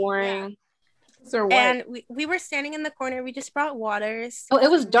was Halloween, boring. They're white. and we were standing in the corner. We just brought waters. Oh,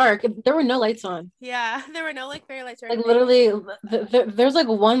 it was dark. There were no lights on. Yeah, there were no like fairy lights or Like anything. literally, there's like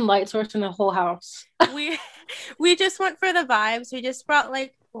one light source in the whole house. we just went for the vibes. We just brought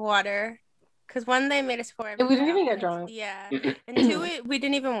like water. Because one, they made us pour And we didn't even get everything out. drunk. Yeah. And 2, we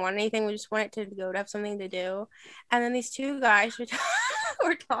didn't even want anything. We just wanted to go to have something to do. And then these 2 guys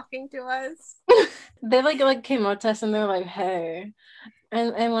were talking to us. They like came up to us and they're like, "Hey,"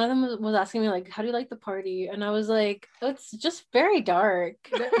 and one of them was asking me like, "How do you like the party?" And I was like, "It's just very dark.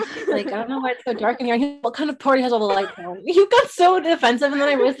 Like I don't know why it's so dark in here." And he's like, "What kind of party has all the lights on?" He got so defensive, and then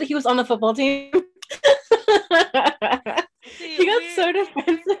I realized that he was on the football team. He got so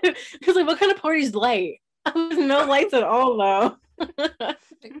defensive. He was like, "What kind of party's light?" There was no lights at all, though.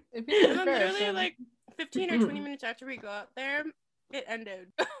 If you And then literally like 15 or 20 minutes after we got there, it ended.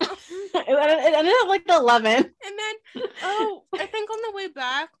 It ended at like 11. And then, I think on the way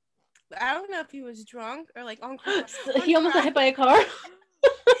back, I don't know if he was drunk or like on crack. He almost got hit by a car.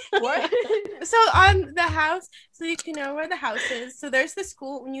 What? So on the house, so you can know where the house is. So there's the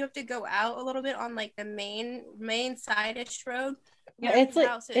school when you have to go out a little bit on like the main side-ish road. Yeah, where it's the like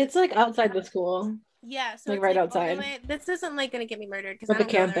house is. it's like outside the school. Yeah, so like, it's right all the outside. way- This isn't like gonna get me murdered because At I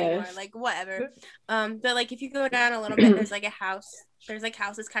the don't go there anymore. campus. Like whatever. But like if you go down a little bit, there's like a house. There's like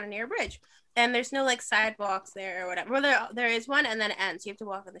houses kind of near a bridge, and there's no like sidewalks there or whatever. Well, there is one, and then it ends. You have to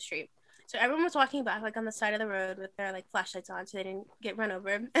walk on the street. So everyone was walking back like on the side of the road with their like flashlights on, so they didn't get run over.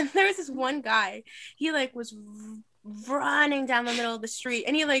 And there was this one guy. He like was running down the middle of the street,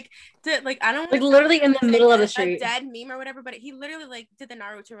 and he like did like I don't Like wanna literally sound in like the a- middle of the a street. dead meme or whatever, but he literally like did the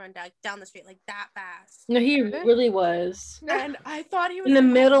Naruto run down the street like that fast. No, he really was. And I thought he was In the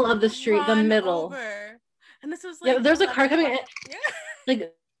gonna middle of the street, the run middle. over. And this was like Yeah, there's a car 11 coming in. Yeah.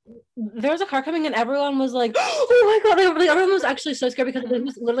 Like there was a car coming and everyone was like, "Oh my god!" Like, everyone was actually so scared because he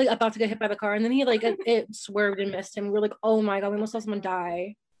was literally about to get hit by the car, and then he like it swerved and missed him. We were like, "Oh my god, we almost saw someone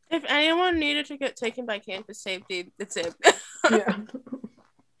die." If anyone needed to get taken by campus safety, it's it. Yeah.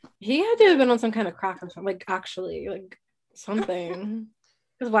 He had to have been on some kind of crack or something. Like actually, like something.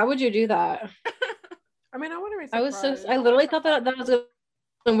 Because why would you do that? I mean, I wouldn't be I was so. surprised. I literally thought that was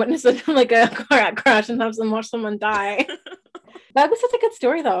gonna witness like a car crash and have watch someone die. That was such a good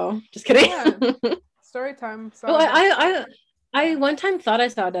story, though. Just kidding. Yeah. Story time. Oh, I one time thought I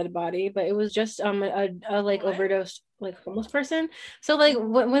saw a dead body, but it was just a like What? overdosed like homeless person. So like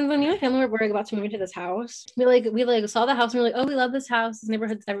when me and my family were about to move into this house, we saw the house and we were like, oh, we love this house, this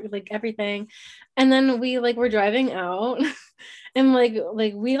neighborhood's everything, and then we like were driving out, and like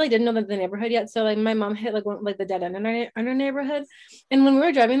we like didn't know the neighborhood yet, so like my mom hit like one, like the dead end in our neighborhood, and when we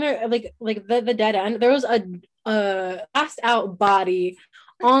were driving there, like the dead end, there was a passed out body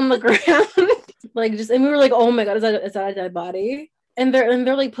on the ground. Like just, and we were like, oh my god, is that a dead body? and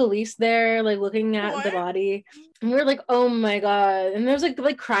they're like police there, like looking at the What? body, and we were like, oh my god, and there's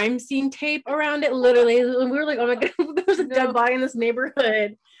like crime scene tape around it, literally, and we were like, oh my god, there's a dead body in this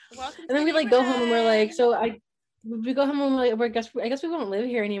neighborhood. Welcome And then we to the like go home and we're like, neighborhood. we go home and we're like, I guess we won't live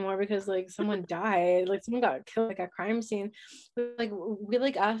here anymore because like someone died, like someone got killed, like a crime scene. We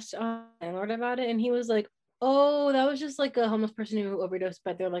like asked landlord about it, and he was like, oh, that was just like a homeless person who overdosed,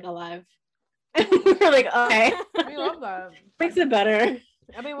 but they're like alive. And we were like, okay, We love that. makes it better.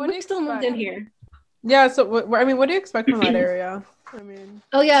 I mean, what do We you still moved in here. Yeah, so what do you expect from that area? I mean,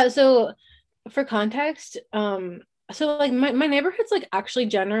 Oh yeah, so for context, so like my neighborhood's like actually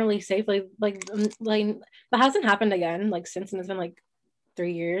generally safe. Like that hasn't happened again like since, and it's been like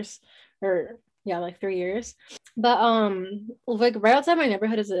 3 years, or yeah, like 3 years. But like right outside my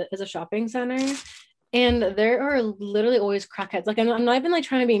neighborhood is a shopping center, and there are literally always crackheads. Like I'm not even like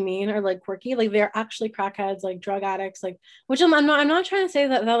trying to be mean or like quirky. Like they're actually crackheads, like drug addicts. Like which I'm not trying to say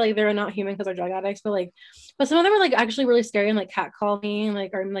that like they're not human because they're drug addicts, but some of them are like actually really scary and like catcall me and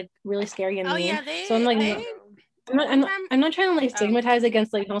like are like really scary and Oh mean. yeah, So I'm like I'm not trying to like stigmatize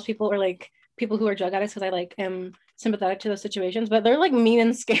against like homeless people or like people who are drug addicts because I like am sympathetic to those situations, but they're like mean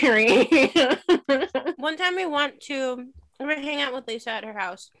and scary. One time we were hanging out with Lisa at her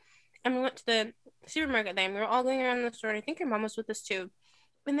house, and we went to the supermarket thing. We were all going around the store, and I think your mom was with us too.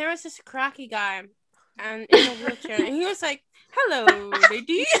 And there was this cracky guy, and in a wheelchair, and he was like, "Hello,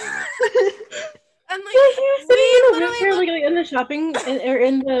 lady." And like, he was sitting in a literally wheelchair, like in the shopping or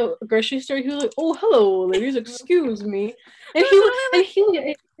in the grocery store. He was like, "Oh, hello, ladies, excuse me," and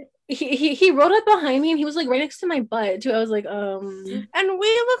he rolled up behind me, and he was like right next to my butt too. I was like, And we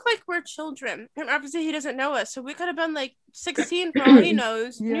look like we're children, and obviously he doesn't know us, so we could have been like 16 for all he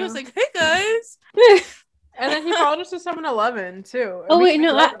knows. And he was like, "Hey guys." and then he followed us to 7-Eleven too. Oh wait,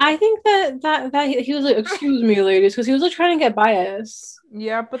 no, I think that he was like, "Excuse me, ladies," because he was like trying to get by us.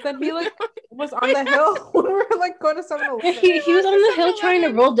 Yeah, but then he like was on the hill when we were like going to 7-Eleven. He was on the hill trying to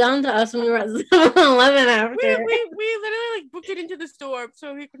roll down to us when we were at 7-Eleven after. We literally like booked it into the store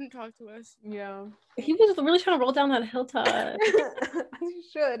so he couldn't talk to us. Yeah. He was really trying to roll down that hilltop. You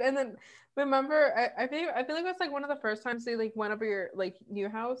should. And then remember, I feel like that's like one of the first times they like went over your like new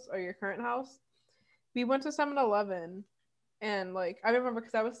house or your current house. We went to 7-Eleven, and like I remember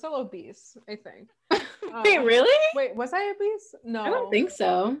because I was still obese, I think. Wait, really? Wait, was I obese? No, I don't think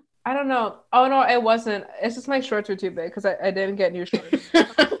so. I don't know. Oh no, it wasn't. It's just my shorts were too big because I didn't get new shorts.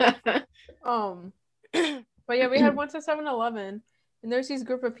 But yeah, we had went to 7-Eleven, and there's these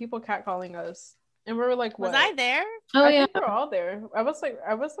group of people catcalling us, and we were like, "What?" Was I there? Oh I yeah, think we were all there. I was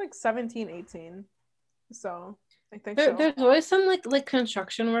like 17, 18. So I think there's always some like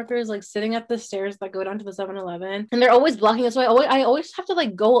construction workers like sitting at the stairs that go down to the 7-Eleven, and they're always blocking us. So I always have to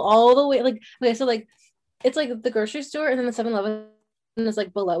like go all the way. Like okay, so like it's like the grocery store and then the 7-Eleven is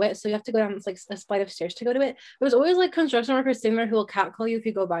like below it, so you have to go down like a flight of stairs to go to it. There's always like construction workers sitting there who will catcall you if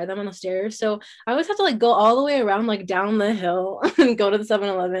you go by them on the stairs. So I always have to like go all the way around like down the hill and go to the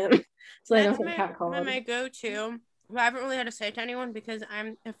 7-Eleven. So I don't get catcalled. My go-to. But I haven't really had to say it to anyone because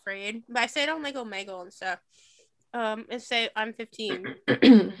I'm afraid. But I say it on like Omegle and stuff. Is say I'm 15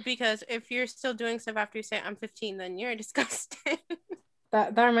 because if you're still doing stuff after you say I'm 15, then you're disgusting.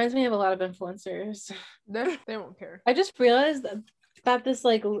 That reminds me of a lot of influencers. They won't care. I just realized that this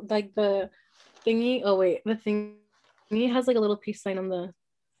like the thingy. Oh wait, the thingy has like a little peace sign on the.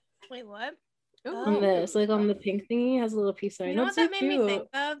 Wait, what? On this, like on the pink thingy, has a little peace sign. You know That's what so that made cute. me think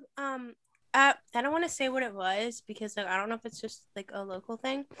of? I don't want to say what it was because like I don't know if it's just like a local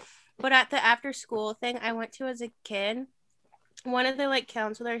thing, but at the after school thing I went to as a kid, one of the like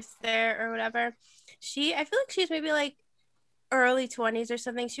counselors there or whatever, I feel like she's maybe like early 20s or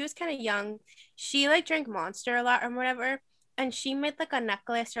something. She was kind of young. She like drank Monster a lot or whatever, and she made like a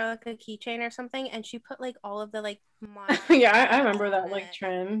necklace or like a keychain or something, and she put like all of the like yeah, I remember that like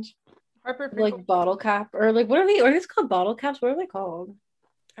trend. Like bottle cap or like what are these called? Bottle caps? What are they called?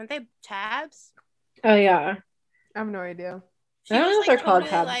 Aren't they tabs? Oh yeah, I have no idea. I don't know if they're called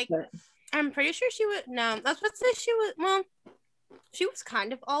tabs. Like, but... I'm pretty sure she was. No, I was about to say she was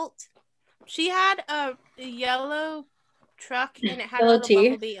kind of alt. She had a yellow truck and it had a little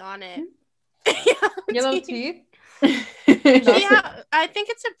bumblebee on it. Yellow teeth. Yeah, I think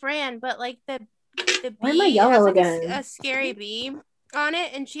it's a brand, but like the Why am I yellow has, like, again? a scary bee on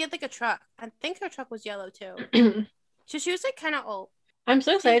it, and she had like a truck. I think her truck was yellow too. So she was like kind of old. I'm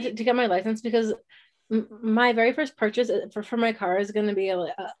so excited to get my license because my very first purchase for my car is going to be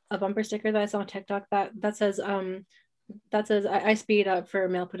a bumper sticker that I saw on TikTok that says I speed up for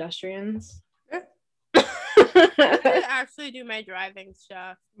male pedestrians. I could actually do my driving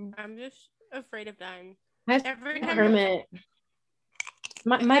stuff. I'm just afraid of dying. I have Every a time permit.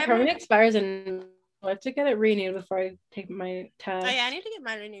 My permit expires in. I have to get it renewed before I take my test. Oh yeah, I need to get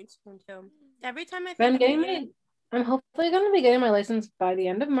mine renewed soon too. Every time I But think I'm hopefully gonna be getting my license by the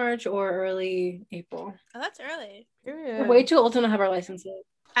end of March or early April. oh, that's early. We're way too old to not have our licenses.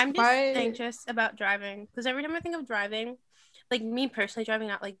 I'm just anxious about driving because every time I think of driving, like me personally driving,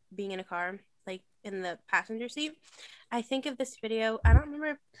 not like being in a car, like in the passenger seat, I think of this video. I don't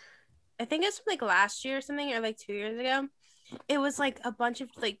remember. I think it's like last year or something, or like 2 years ago. It was like a bunch of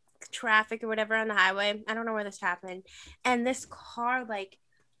like traffic or whatever on the highway. I don't know where this happened, and this car like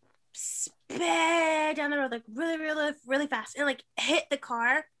sped down the road like really, really, really fast, and like hit the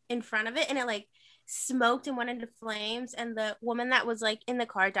car in front of it, and it like smoked and went into flames, and the woman that was like in the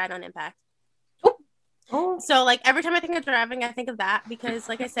car died on impact. Oh. So like every time I think of driving, I think of that because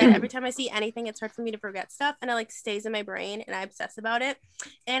like I said, every time I see anything, it's hard for me to forget stuff, and it like stays in my brain, and I obsess about it,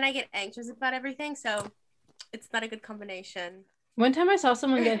 and I get anxious about everything. So it's not a good combination. One time I saw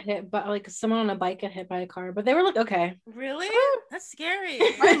someone get hit, but like someone on a bike get hit by a car, but they were like, okay. Really? That's scary.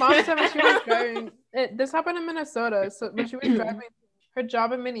 My mom said when she was driving, this happened in Minnesota. So when she was driving her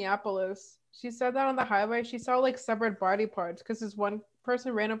job in Minneapolis, she said that on the highway she saw like severed body parts because this one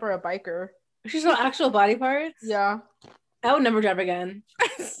person ran over a biker. She saw actual body parts? Yeah. I would never drive again.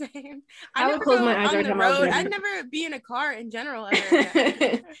 Same. I would close my eyes on every the time I was road. driving. I'd never be in a car in general ever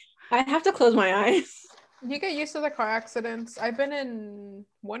again. I'd have to close my eyes. You get used to the car accidents. I've been in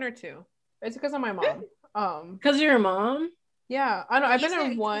one or two. It's because of my mom. Because of your mom? Yeah, I know. I've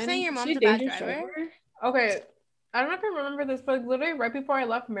been in one. Saying your mom's She a bad dangerous driver? driver? Okay, I don't know if you remember this, but like, literally right before I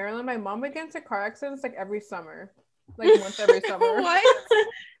left Maryland, my mom would get into car accidents like every summer, like once every summer. What?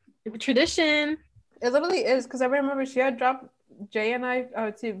 Tradition. It literally is because I remember she had dropped Jay and I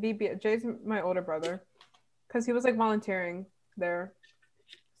to VB. Jay's my older brother, because he was like volunteering there.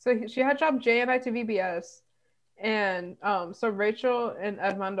 So she had dropped Jay and I to VBS, and so Rachel and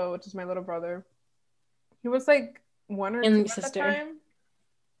Edmundo, which is my little brother, he was like 1 or 2 at the time.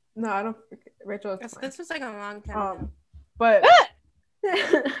 No, I don't. Rachel. This was like a long time ago. But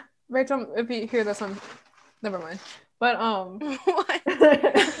Rachel, if you hear this one, never mind. But What?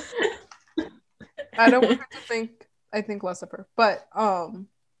 I don't want her to think I think less of her. But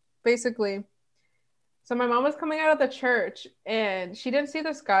basically, so my mom was coming out of the church and she didn't see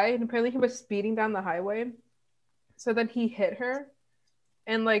this guy, and apparently he was speeding down the highway. So then he hit her,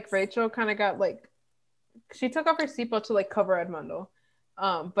 and like Rachel kind of got like, she took off her seatbelt to like cover Edmundo,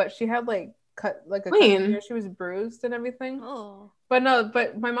 but she had like cut like a cut here. She was bruised and everything. Oh. But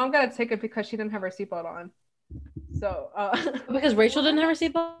my mom got a ticket because she didn't have her seatbelt on. So because Rachel didn't have her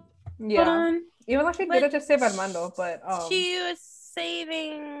seatbelt on. Even though she did it to save Edmundo, but she was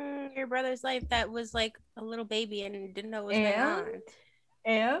saving your brother's life that was like a little baby and didn't know what was going on.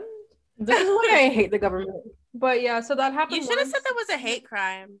 And this is why I hate the government. But yeah, so that happened. You should have said that was a hate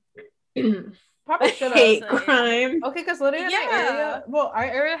crime. Probably should have. Hate crime. Okay, because literally in our area, our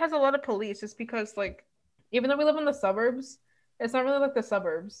area has a lot of police just because, like, even though we live in the suburbs, it's not really like the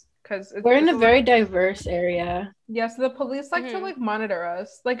suburbs because we're in a very diverse area. Yeah, so the police like to like monitor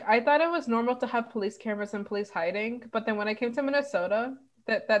us. Like, I thought it was normal to have police cameras and police hiding, but then when I came to Minnesota,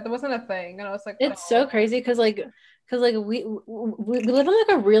 that wasn't a thing, and I was like, it's so crazy because we live in like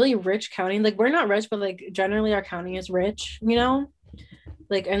a really rich county. Like, we're not rich, but like generally our county is rich, you know,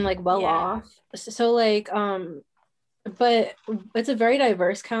 like, and like well off. So like but it's a very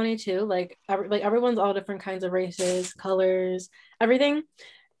diverse county too. Like everyone's all different kinds of races, colors, everything,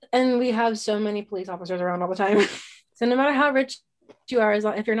 and we have so many police officers around all the time. So no matter how rich you are,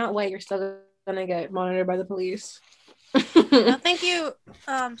 if you're not white, you're still gonna get monitored by the police. I don't think you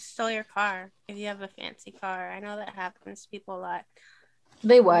stole your car if you have a fancy car. I know that happens to people a lot.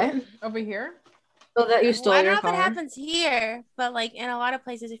 They what? Over here? So that you stole your car? I don't know if it happens here, but like in a lot of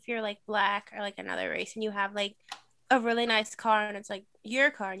places, if you're like black or like another race and you have like a really nice car and it's like your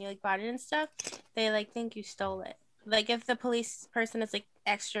car and you like bought it and stuff, they like think you stole it. Like if the police person is like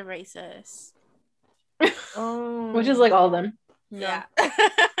extra racist. Which is like all of them. Yeah.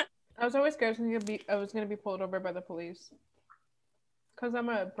 I was always scared I was gonna be pulled over by the police because I'm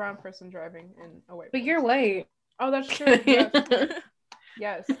a brown person driving in a white. But you're white. Oh, that's true.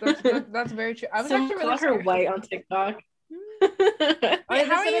 Yes, that's very true. I was actually really her white on TikTok. Wait,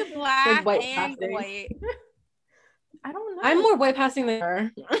 how are you black like white and passing. White? I don't know. I'm more white passing than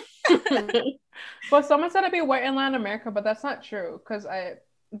her. Well, someone said I'd be white in Latin America, but that's not true because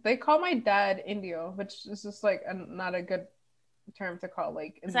they call my dad Indio, which is just like not a good term to call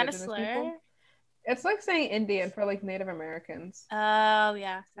like indigenous is that a slur? People. It's like saying Indian for like Native Americans. Oh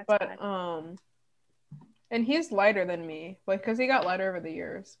yeah, that's but bad. And he's lighter than me, like because he got lighter over the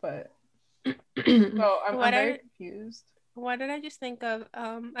years. But so I'm very confused. What did I just think of?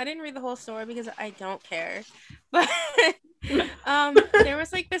 I didn't read the whole story because I don't care. But there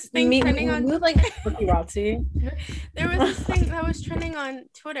was like this thing trending on like Rotzi. there was this thing that was trending on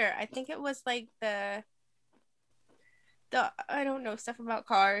Twitter. I think it was like the I don't know stuff about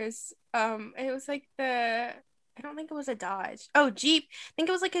cars. It was like I don't think it was a Dodge. Oh, Jeep. I think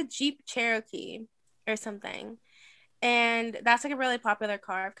it was like a Jeep Cherokee or something. And that's like a really popular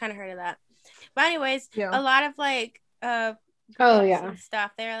car. I've kind of heard of that. But anyways, Yeah. a lot of like Oh, groups yeah. and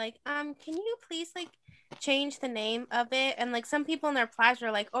stuff. They're like, can you please like change the name of it? And like some people in their replies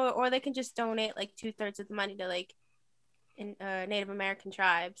were like, oh, or they can just donate like 2/3 of the money to like Native American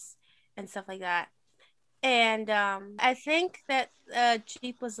tribes and stuff like that. And I think that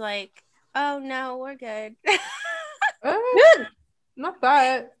Jeep was like, oh no, we're good. Not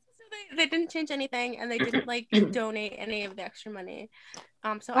that. So they didn't change anything, and they didn't like donate any of the extra money.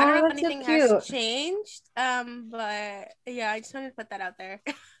 So I don't know if that's so anything has cute. changed. But yeah, I just wanted to put that out there.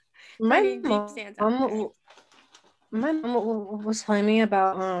 My Jeep stands out there. my mom was telling me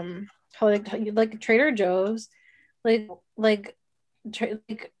about how like Trader Joe's like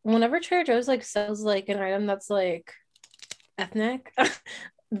whenever Trader Joe's like sells like an item that's like ethnic,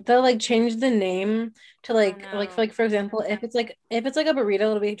 they'll like change the name to like for example, if it's like a burrito,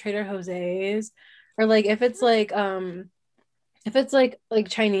 it'll be Trader Jose's, or like if it's like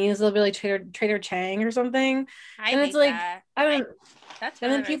Chinese, they'll be like Trader Chang or something. I and hate it's like that. I don't. That's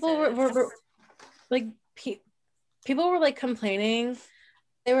And really then people were like people were like complaining.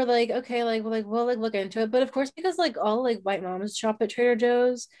 They were like, okay, like we'll like look into it. But of course, because like all like white moms shop at Trader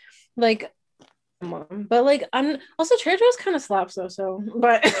Joe's, like mom. But like I'm also Trader Joe's kind of slaps though. So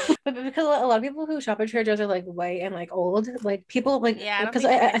but but because a lot of people who shop at Trader Joe's are like white and like old, like people like yeah, because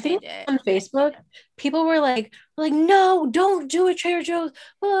I think on Facebook people were like no, don't do it, Trader Joe's.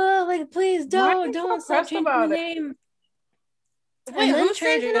 Like please don't stop changing the name. Wait, who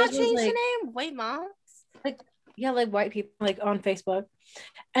said to not change the name? White moms? Like yeah, like white people like on Facebook.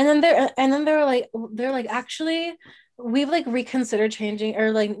 And then they're like actually we've like reconsidered changing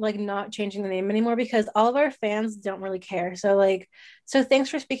or like not changing the name anymore because all of our fans don't really care. So thanks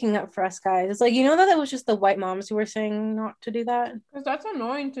for speaking up for us guys. It's like, you know that it was just the white moms who were saying not to do that. Because that's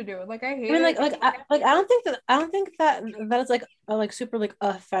annoying to do. Like I hate. I mean, I don't think that is like a like super like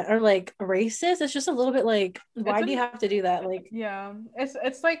or like racist. It's just a little bit like why do you have to do that? Like yeah,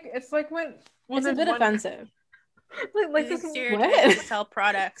 it's like when it's a bit offensive. like this stereotypes to sell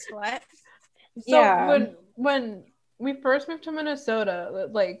products. What? So yeah. When we first moved to Minnesota,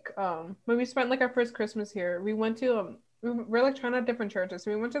 like when we spent like our first Christmas here, we went to we're like trying out different churches.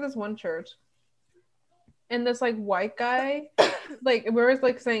 So we went to this one church, and this like white guy, like we were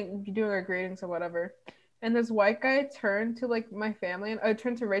like saying doing our greetings or whatever, and this white guy turned to like my family and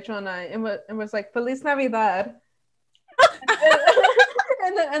turned to Rachel and I and was like Feliz Navidad.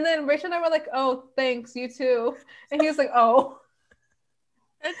 And then Rachel and I were like, oh, thanks, you too. And he was like, oh.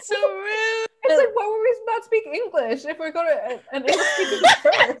 That's so rude. It's like, why would we not speak English if we're going to an English speaking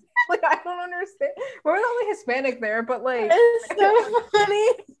church? Like, I don't understand. We're not only Hispanic there, but like. It's so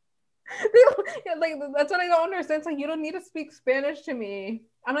funny. Yeah, like, that's what I don't understand. It's like, you don't need to speak Spanish to me.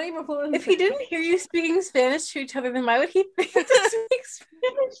 I'm not even fluent. If he didn't hear you speaking Spanish to each other, then why would he think to speak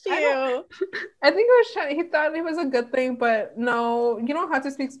Spanish to you? I think he thought it was a good thing, but no, you don't have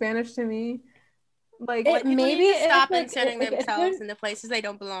to speak Spanish to me. Like maybe stop inserting themselves in the places they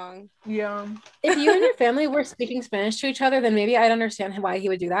don't belong. Yeah. If you and your family were speaking Spanish to each other, then maybe I'd understand why he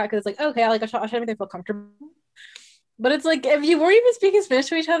would do that. Because it's like, okay, I should make them feel comfortable. But it's like if you weren't even speaking Spanish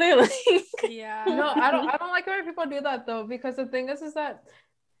to each other, like yeah. No, I don't like when people do that though, because the thing is that,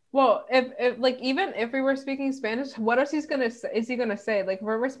 well, if like even if we were speaking Spanish, what else is he gonna say? Like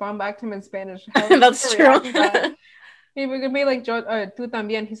we'll respond back to him in Spanish. That's true. He would be like, "Yo, tú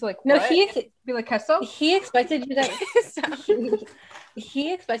también." He's like, "What?" No, be like, "Queso." He expected you guys.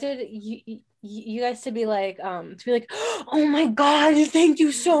 he expected you guys to be like, "Oh my God, thank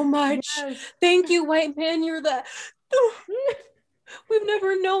you so much. Yes. Thank you, white man. You're the. We've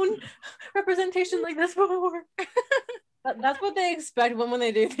never known representation like this before." That's what they expect when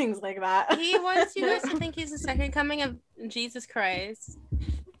they do things like that. He wants you guys to think he's the second coming of Jesus Christ.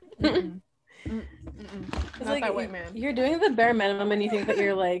 Not like, that white man. You're doing the bare minimum and you think that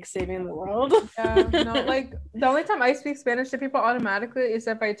you're like saving the world. Yeah, no, like the only time I speak Spanish to people automatically is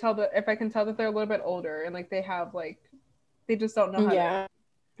if I can tell that they're a little bit older and like they have like they just don't know how to.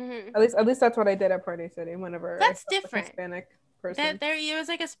 Mm-hmm. At least that's what I did at Party City whenever that's different. Like, Hispanic person. There was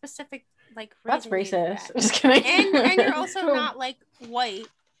like a specific like that's racist. I'm just kidding. And you're also not like white,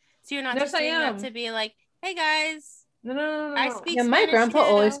 so you're not just saying that to be like, hey guys, No. I speak Yeah, my Spanish grandpa too.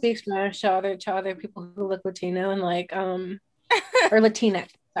 always speaks Spanish to other people who look Latino and like or Latinx,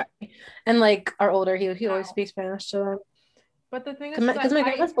 sorry, and like are older. He always speaks Spanish to them. But the thing is Because my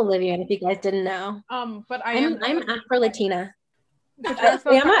grandpa's Bolivian. If you guys didn't know, but I'm Afro Latina. But I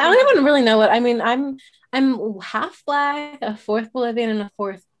don't even really know what I mean. I'm half black, a fourth Bolivian, and a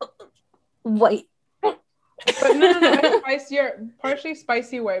fourth white. But no, you're partially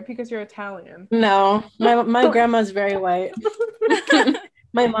spicy white because you're Italian. No, my grandma's very white.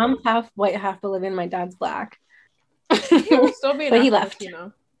 My mom's half white, half Bolivian. My dad's black. He will still be an But he Afro left.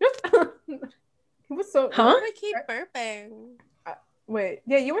 Latino. He was so. Huh? I keep burping. Wait,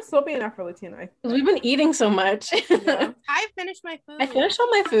 yeah, you were still being Afro Latino. We've been eating so much. Yeah. I finished my food. I finished all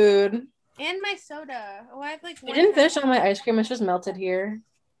my food. And my soda. Oh, I have like. I didn't finish all my ice cream. It's just melted here.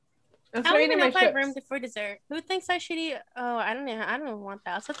 I'm I don't even know if I have chips. room for dessert. Who thinks I should eat? Oh, I don't even want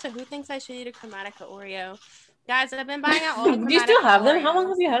that. So who thinks I should eat a Chromatica Oreo? Guys, I've been buying out all the Do you still Chromatica have them? How Oreos. long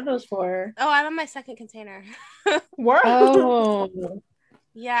have you had those for? Oh, I'm on my second container. What? Oh.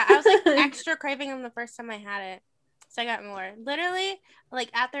 Yeah, I was like extra craving them the first time I had it. So I got more. Literally, like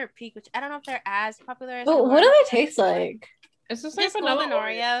at their peak, which I don't know if they're as popular as. But what do they taste like? It's just like Just vanilla golden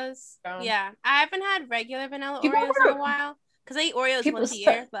Oreos. Yeah, I haven't had regular vanilla People Oreos in a while because I eat Oreos once a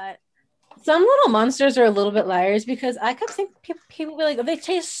year. But some little monsters are a little bit liars because I kept thinking people be like, they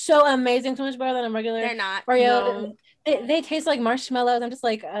taste so amazing, so much better than a regular they're not. Oreo. No. They taste like marshmallows. I'm just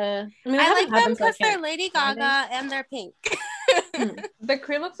like, I mean, I like them because they're Lady Gaga and they're pink. The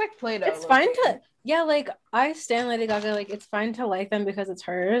cream looks like Play-Doh. It's fine to, yeah, like I stand Lady Gaga. Like it's fine to like them because it's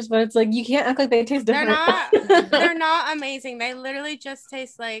hers, but it's like you can't act like they taste different. They're not amazing. They literally just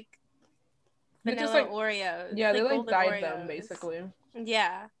taste like vanilla just, like, Oreos. Yeah, they like dyed Oreos. them basically.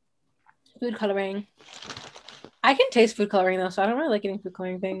 Yeah. Food coloring. I can taste food coloring though, so I don't really like eating food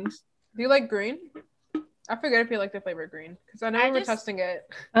coloring things. Do you like green? I forget if you like the flavor green because I know we were testing it.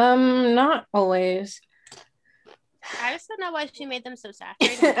 Not always. I just don't know why she made them so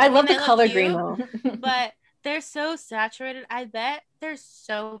saturated. I love the color cute, green though. But they're so saturated. I bet they're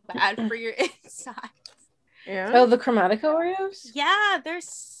so bad for your insides. Yeah. Oh, the Chromatica Oreos? Yeah, they're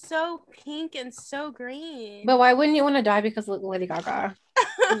so pink and so green. But why wouldn't you want to die because of Lady Gaga?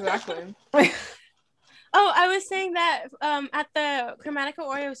 Exactly. Oh, I was saying that at the Chromatica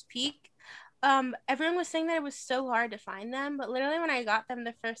Oreos peak, everyone was saying that it was so hard to find them, but literally when I got them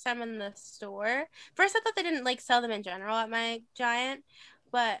the first time in the store, first I thought they didn't like sell them in general at my Giant,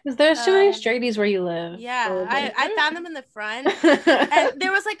 but there's too many straighties where you live. Yeah, I found them in the front, and there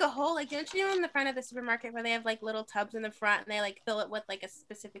was like a whole like, don't you know in the front of the supermarket where they have like little tubs in the front and they like fill it with like a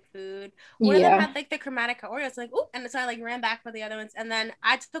specific food. One of them had like the Chromatica Oreos, like oh, and so I like ran back for the other ones, and then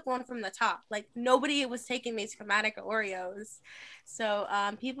I took one from the top. Like nobody was taking these Chromatica Oreos, so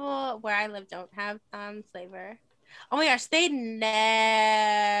people where I live don't have flavor. Oh my gosh, they'd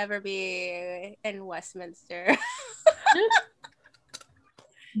never be in Westminster.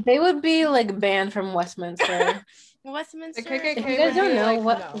 They would be like banned from Westminster. Westminster. If you guys don't know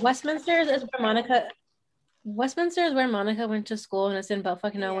what Westminster is where Monica. Westminster is where Monica went to school, and it's in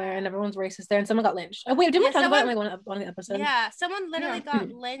fucking nowhere, and everyone's racist there, and someone got lynched. Oh wait, didn't we talk about it in like one of the episodes? Yeah, someone literally got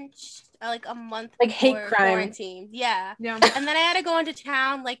lynched like a month like hate crime quarantine. Yeah. And then I had to go into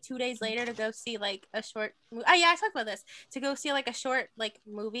town like 2 days later to go see like a short. Oh yeah, I talked about this to go see like a short like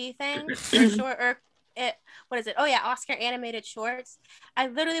movie thing what is it? Oh yeah, Oscar animated shorts. I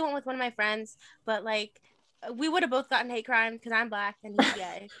literally went with one of my friends, but like we would have both gotten hate crime because I'm black and he's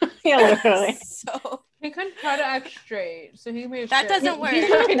gay. Yeah, literally. So he couldn't try to act straight, so he made that doesn't work. He's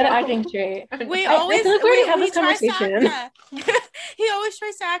not good at acting straight. We always we already have this conversation. He always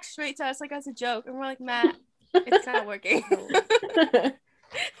tries to act straight to us like as a joke, and we're like, Matt, it's not working.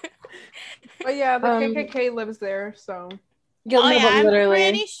 But yeah, the KKK lives there, so. I'm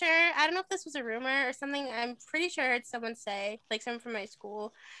pretty sure. I don't know if this was a rumor or something. I'm pretty sure I heard someone say, like someone from my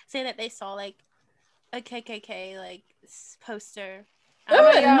school, say that they saw like a KKK like poster.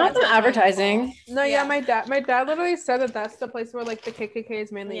 Not the advertising. No, yeah, my dad literally said that that's the place where like the KKK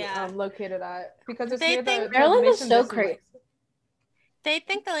is mainly located at because it's near the Maryland is so crazy. They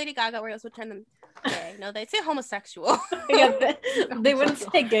think the Lady Gaga Oreos would turn them gay. No, they'd say homosexual. Yeah, they wouldn't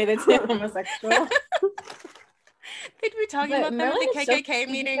say gay. They'd say homosexual. They'd be talking about them at the KKK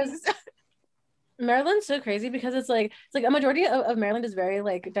meetings. Maryland's so crazy because it's like a majority of Maryland is very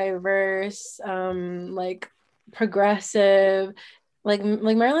like diverse, like progressive. Like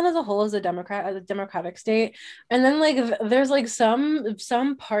Maryland as a whole is a democratic state, and then like there's like some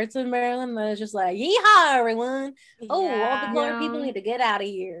parts of Maryland that is just like yeehaw everyone, all the colored people need to get out of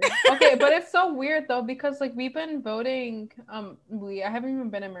here. Okay, but it's so weird though because like we've been voting. I haven't even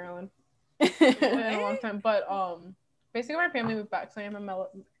been in Maryland in a long time, but basically my family moved back, so I am a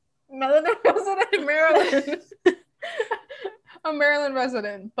Maryland resident. Maryland. A Maryland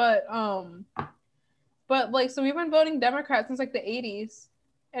resident, but like, so we've been voting Democrat since like the 80s,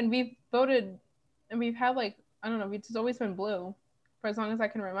 and we've had like, I don't know, it's always been blue for as long as I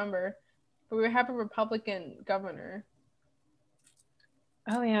can remember, but we have a Republican governor.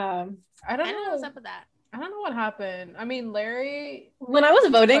 Oh yeah. I don't know know what's up with that. I don't know what happened. I mean, Larry. When I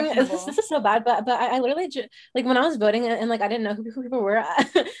was voting, questionable. this is so bad, but I literally like when I was voting and like I didn't know who people were.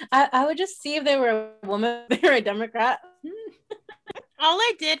 I would just see if they were a woman, they were a Democrat. All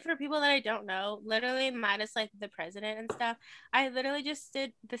I did for people that I don't know, literally minus like the president and stuff, I literally just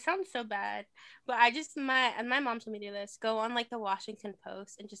did. This sounds so bad, but I just my mom told me to do this. Go on like the Washington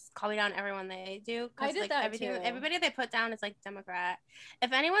Post and just copy down everyone they do. I did like that everything, too. everybody they put down is like Democrat.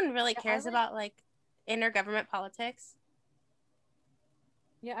 If anyone really cares about like intergovernment politics.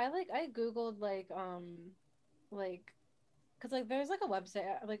 Yeah, I googled like because like there's like a website,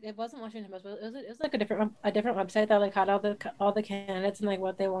 like it wasn't Washington Post, but it was like a different website that like had all the candidates and like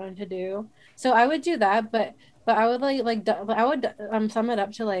what they wanted to do. So I would do that, but I would I would sum it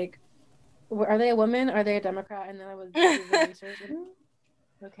up to like, are they a woman? Are they a Democrat? And then I would do the research.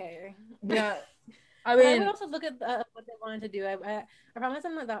 Okay. Yeah. I would also look at what they wanted to do. I promise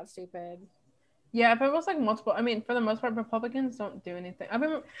I'm not that stupid. Yeah, if it was like multiple, I mean, for the most part, Republicans don't do anything. I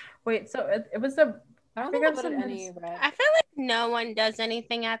mean, wait, so it was the. I don't think I voted any. Right? I feel like no one does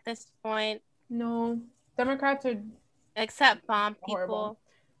anything at this point. No, Democrats are except bomb people. Horrible.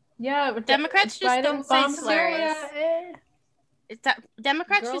 Yeah, but Democrats just don't say slurs.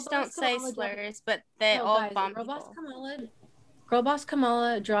 Democrats Girl just don't say slurs, but they bomb people. Girl Boss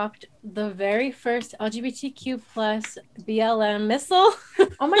Kamala dropped the very first LGBTQ plus BLM missile.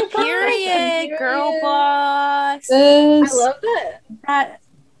 Oh my god! Period, girl boss. I love that.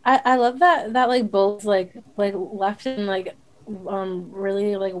 I love that like both like left and like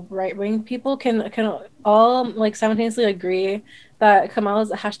really like right wing people can all like simultaneously agree that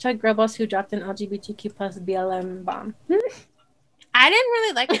Kamala's a hashtag girl boss who dropped an LGBTQ plus BLM bomb. I didn't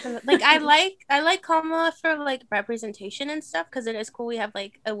really like it. Like I like Kamala for like representation and stuff because it is cool we have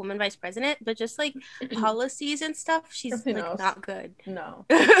like a woman vice president, but just like policies and stuff, she's like not good. No,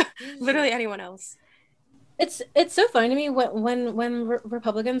 literally anyone else. It's so funny to me when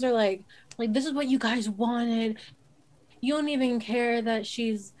Republicans are like this is what you guys wanted. You don't even care that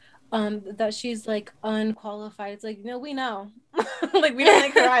she's like unqualified. It's like, no, we know. Like we don't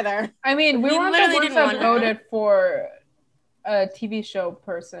like her either. I mean, we weren't the ones that voted for a TV show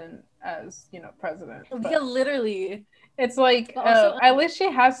person as, you know, president. Yeah, literally. It's like also, at least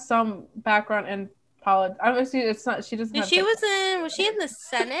she has some background in politics. Obviously, it's not. She doesn't. Was she in the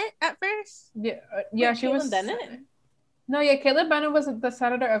Senate at first? Yeah, she was. Bennett? No, yeah, Caitlin Bennett was the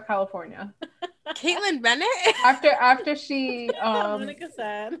senator of California. Caitlin Bennett? After she Monica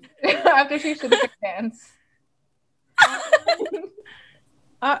said. After she shit her pants.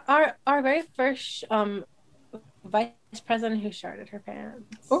 Our very first vice president who started her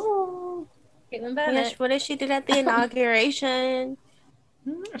pants. Oh, Caitlin Bennett. Yes, what did she did at the inauguration?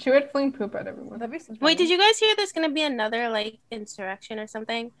 She would fling poop at everyone. That'd be so funny. Wait, did you guys hear there's gonna be another like insurrection or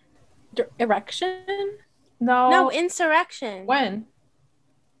something? Erection? No, insurrection. When?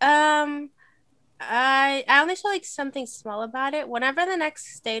 I only saw like something small about it. Whenever the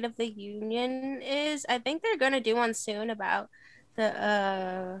next State of the Union is, I think they're gonna do one soon about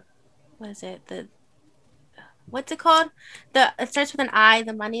the what's it called? It starts with an I.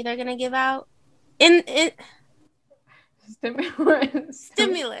 The money they're gonna give out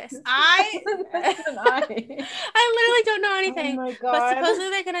Stimulus. I literally don't know anything. Oh my God. But supposedly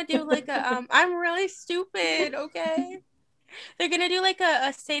they're gonna do like a I'm really stupid, okay? They're gonna do like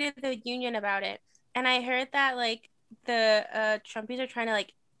a State of the Union about it. And I heard that like the Trumpies are trying to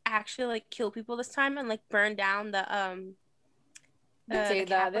like actually like kill people this time and like burn down the say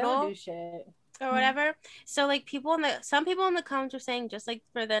that they don't do shit or whatever. So like some people in the comments were saying just like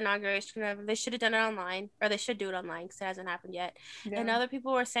for the inauguration, they should have done it online, or they should do it online because it hasn't happened yet. Yeah. And other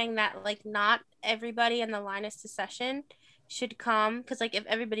people were saying that like not everybody in the line of secession should come because like if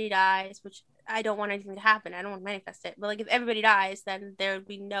everybody dies, which I don't want anything to happen, I don't want to manifest it, but like if everybody dies, then there would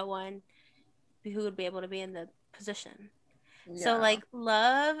be no one who would be able to be in the position. Yeah. So like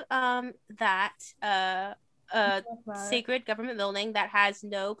love that sacred government building that has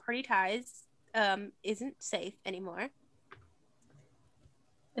no party ties isn't safe anymore.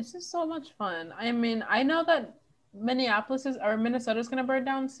 It's just so much fun. I mean, I know that Minnesota's gonna burn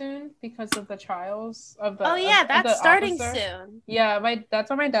down soon because of the trials of the. Oh yeah, that's starting officer. Soon. Yeah,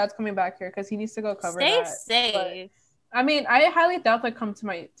 that's why my dad's coming back here because he needs to go cover Stay that. Safe. But, I mean, I highly doubt they come to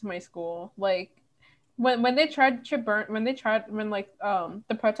my school. Like, when the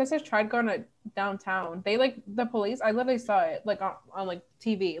protesters tried going to downtown, they like the police, I literally saw it like on like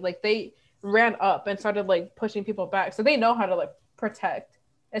TV, like they ran up and started like pushing people back, so they know how to like protect.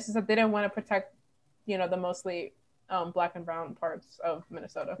 It's just that they didn't want to protect, the mostly black and brown parts of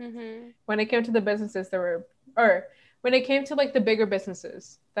Minnesota. When it came to the businesses, when it came to like the bigger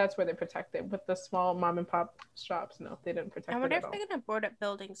businesses, that's where they protected. With the small mom and pop shops, no, they didn't protect. I wonder if they're gonna board up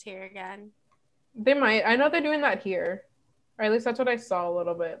buildings here again. They might. I know they're doing that here, or at least that's what I saw a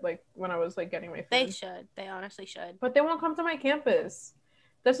little bit, like when I was like getting my food. They should. They honestly should. But they won't come to my campus.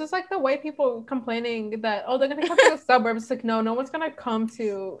 This is like the white people complaining that they're gonna come to the suburbs. It's like no one's gonna come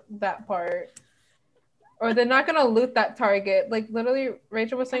to that part, or they're not gonna loot that Target. Like literally,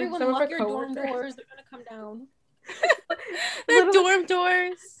 Rachel was saying, everyone lock your dorm doors. They're gonna come down. The dorm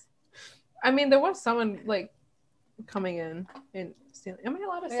doors. I mean, there was someone like coming in and stealing. Am I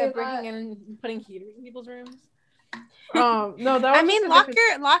allowed to say breaking in and putting heat in people's rooms? No, that was I mean,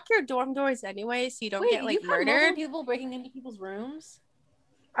 lock your dorm doors anyway, so you don't get like murdered. People breaking into people's rooms.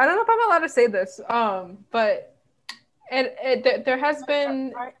 I don't know if I'm allowed to say this. But there has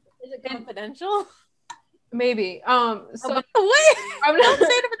been. Is it confidential? Maybe. So wait, I'm not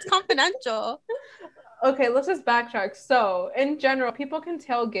saying if it's confidential. Okay, let's just backtrack. So, in general, people can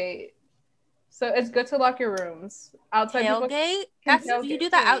tailgate. So it's good to lock your rooms. Outside tailgate? That's tailgate. You do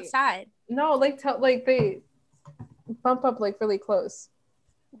that outside. No, like they bump up like really close.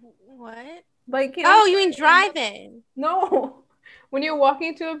 What? Like you mean driving? No, when you're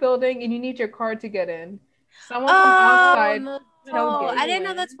walking to a building and you need your car to get in, someone from outside. Oh, I didn't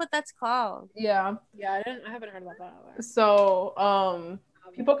know that's what that's called. Yeah. I haven't heard about that either. So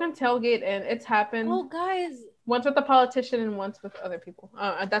people can tailgate, and it's happened. Oh, guys. Once with a politician and once with other people.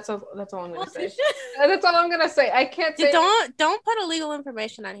 That's all I'm gonna say. That's all I'm gonna say. I can't say. Don't put illegal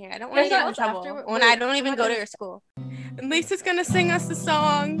information on here. I don't want to get in trouble when I don't even go to your school. And Lisa's gonna sing us the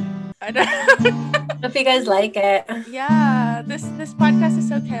song. Hope you guys like it. Yeah, this podcast is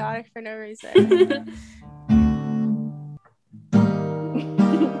so chaotic for no reason.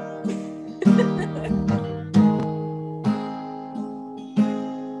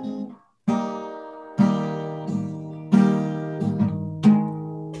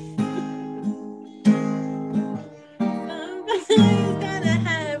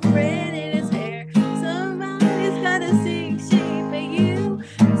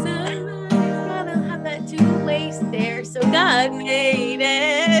 God made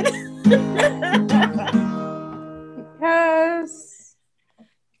it. Yes.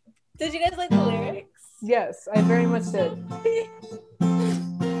 Did you guys like the lyrics? Yes, I very much did.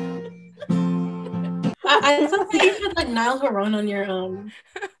 I thought that you had like Niall Horan on your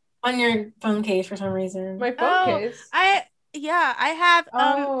phone case for some reason. My phone case. I have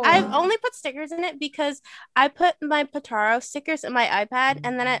I've only put stickers in it because I put my Potaro stickers in my iPad,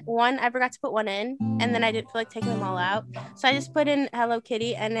 and then I forgot to put one in, and then I didn't feel like taking them all out, so I just put in Hello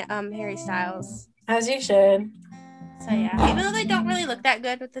Kitty and Harry Styles. As you should. So yeah, even though they don't really look that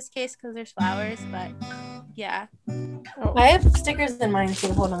good with this case because there's flowers, but yeah. I have stickers in mine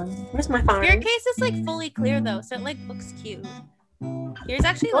too. Hold on, where's my phone? Your case is like fully clear though, so it like looks cute. Yours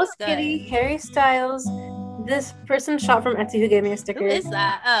actually looks good. Kitty, Harry Styles. This person shot from Etsy who gave me a sticker. Who is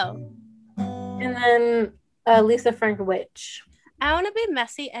that? Oh. And then Lisa Frank Witch. I want to be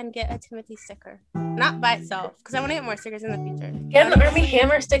messy and get a Timothy sticker. Not by itself, because I want to get more stickers in the future. Get an Army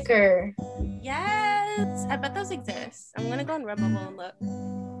Hammer sticker. Yes. I bet those exist. I'm going to go on Redbubble and look.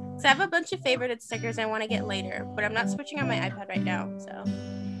 So I have a bunch of favorited stickers I want to get later, but I'm not switching on my iPad right now, so.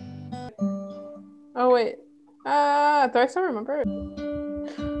 Oh, wait. Do I still remember it?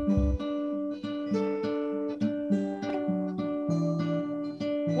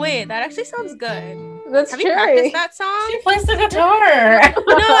 Wait, that actually sounds good. That's Have you practiced that song? She plays the guitar. No,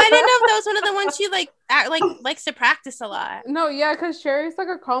 I didn't know if that was one of the ones she likes to practice a lot. No, yeah, because Cherry's like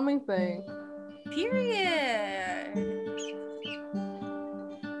a calming thing. Period.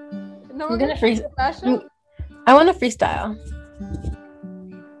 No, I'm gonna freestyle. I want to freestyle.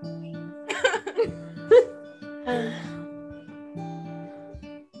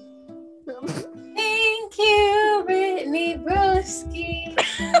 Thank you, Brittany Broski.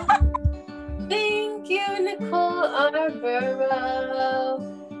 Thank you, Nicole Arborough.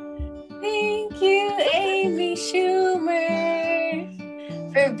 Thank you, Amy Schumer,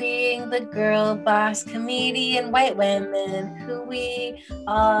 for being the girl boss comedian white women who we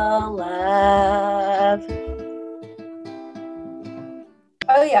all love.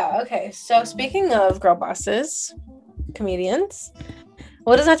 Oh yeah, okay. So speaking of girl bosses, comedians.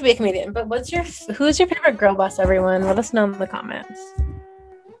 Well, it doesn't have to be a comedian, but who's your favorite girl boss, everyone? Let us know in the comments.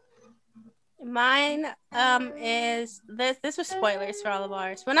 Mine is this was spoilers for all of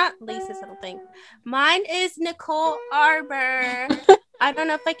ours. Well, not Lisa's, I don't think. Mine is Nicole Arbor. I don't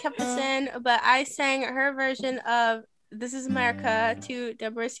know if I kept this in, but I sang her version of This Is America to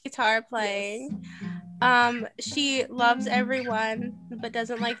Deborah's guitar playing. She loves everyone but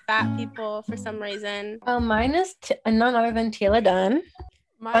doesn't like fat people for some reason. Mine is none other than Taylor Dunn.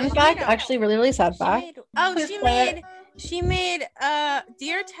 Fun fact, actually really sad fact. She made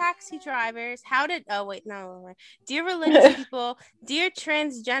Dear Taxi Drivers, Dear Religious People, Dear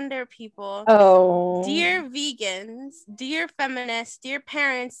Transgender People, Dear Vegans, Dear Feminists, Dear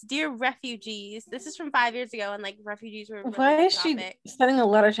Parents, Dear Refugees. This is from 5 years ago, and like refugees were really why is she sending a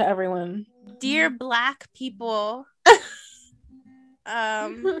letter to everyone? Dear Black People.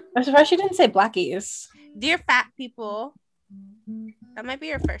 I'm surprised she didn't say Blackies. Dear Fat People. That might be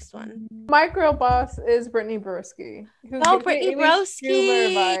your first one. My girl boss is Brittany Broski. Brittany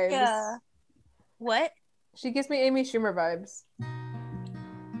Broski. Yeah. What? She gives me Amy Schumer vibes.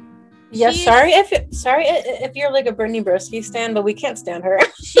 Yeah, sorry if you're like a Brittany Broski stan, but we can't stand her.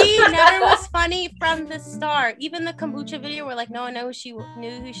 She never was funny from the start. Even the kombucha video, where like no one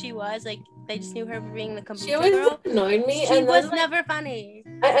knew who she was. Like they just knew her for being the kombucha she always girl. Annoyed me. She was never funny.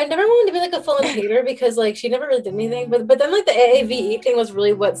 I never wanted to be like a full-on hater because like she never really did anything. But then like the AAVE thing was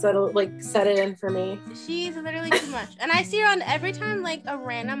really what set it in for me. She's literally too much. And I see her on every time like a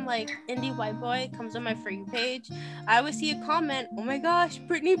random like indie white boy comes on my For You page. I always see a comment, "Oh my gosh,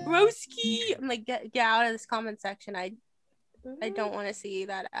 Brittany Broski." I'm like, get out of this comment section. I don't want to see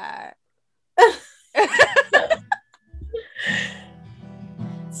that ad.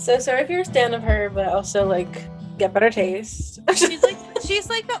 So sorry if you're a stan of her, but also like get better taste. she's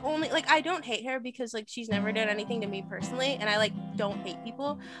like the only, like, I don't hate her because like she's never done anything to me personally, and I like don't hate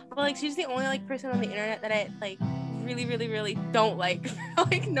people, but like she's the only like person on the internet that I like really really really don't like for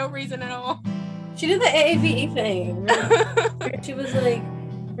like no reason at all. She did the AAVE thing. Right? She was like,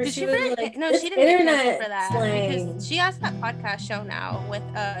 no, she didn't internet for that slang. Because she has that podcast show now with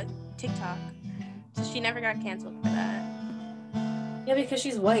TikTok, so she never got canceled for that. Yeah, because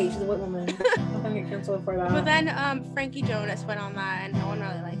she's white. She's a white woman. I'm gonna get canceled for that. But then Frankie Jonas went on that, and no one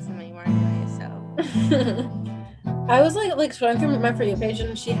really likes him anymore anyway. So I was like scrolling through my For You page,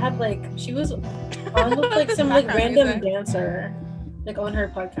 and she had like she was on with like some like random dancer, like on her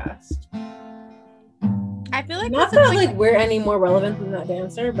podcast. I feel like not that like we're any more relevant than that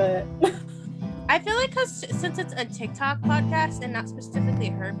dancer, but I feel like because since it's a TikTok podcast and not specifically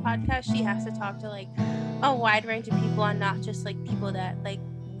her podcast, she has to talk to like a wide range of people and not just like people that like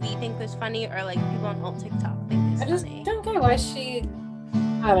we think is funny or like people on old TikTok think is funny. I just don't get why she.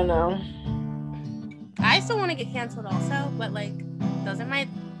 I don't know. I still want to get canceled also, but like those are my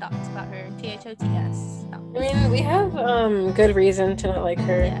thoughts about her. THOTS. I mean, we have good reason to not like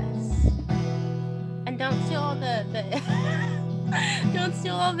her. Yes. And don't steal all the don't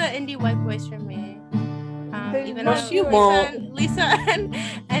steal all the indie white boys from me. Even though she won't. Lisa and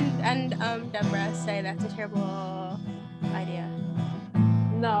Deborah say that's a terrible idea.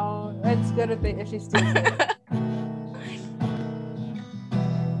 No, it's good if she steals it.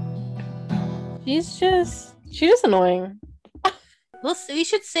 She's just annoying. We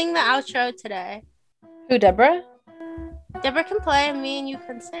should sing the outro today. Who, Deborah? Deborah can play and me and you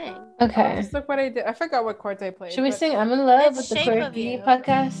can sing. Okay. Just look what I did. I forgot what chords I played. Should we sing I'm in Love with the Shape Quirky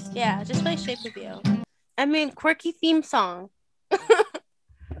podcast? Yeah, just play Shape of You. I mean, quirky theme song.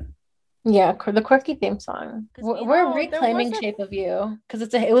 Yeah, the quirky theme song. We're reclaiming Shape of You because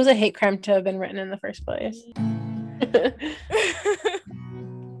it was a hate crime to have been written in the first place.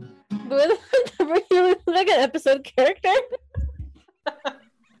 You're like an episode character.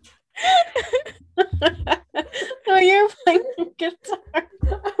 Oh, you're playing guitar. I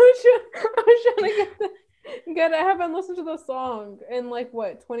was trying to get. I haven't listened to the song in like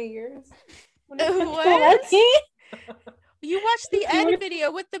what 20 years. What? You watched the end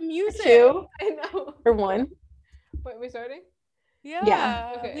video with the music. Two. I know. Or one. Wait, we starting?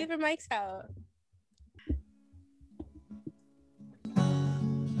 Yeah. Okay. Leave your mics out.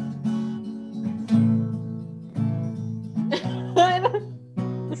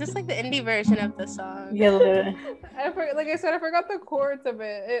 Is this like the indie version of the song? Yeah, literally. Like I said, I forgot the chords of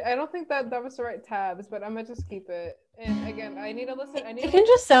it. I don't think that was the right tabs, but I'm gonna just keep it. And again, I need to listen. It can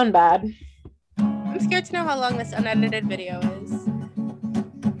just sound bad. I'm scared to know how long this unedited video is.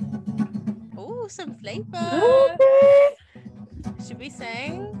 Oh, some flavor. Okay. Should we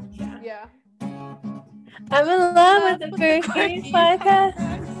sing? Yeah. I'm in love with the Quirky podcast.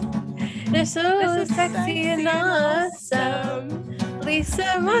 They're so sexy and awesome.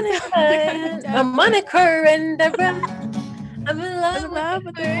 Lisa, Monica, and Deborah. I'm in love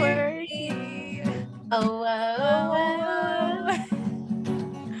with the Quirky. Oh,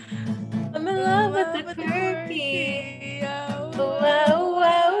 I'm in love with the quirky. Oh,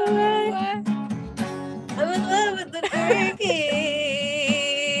 I'm in love with the quirky.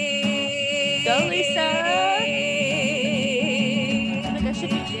 Go, Lisa. I think I should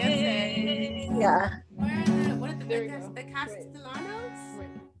be dancing. Yeah. Where are what are There we go. the Castellanos? Wait.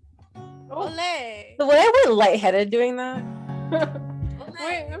 Ole. The way I went lightheaded doing that.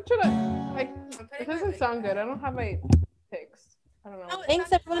 Wait, I'm trying to. It doesn't sound good. I don't have my picks. I don't know. Oh, Thanks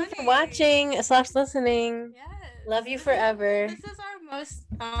that's everyone for funny. watching / listening. Yes. Love you forever. This is our most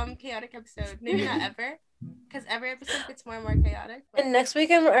chaotic episode. Maybe not ever, because every episode gets more and more chaotic. but- And next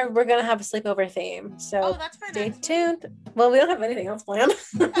weekend we're gonna have a sleepover theme. So Oh, that's for stay next week. tuned. Well, we don't have anything else planned.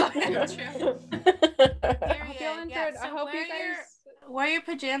 Oh, yeah, true. I feel enjoyed. I hope you guys. Wear your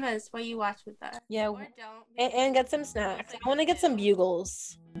pajamas while you watch with us. Yeah, Or don't. and get some snacks. I want to get some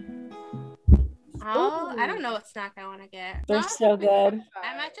bugles. Oh, I don't know what snack I want to get. They're so good.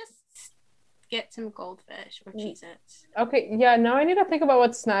 I might just get some goldfish or Cheez-Its. Okay, yeah. Now I need to think about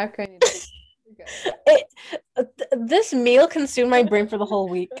what snack I need. This meal consumed my brain for the whole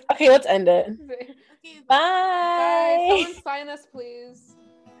week. Okay, let's end it. Okay, Bye. Someone sign us, please.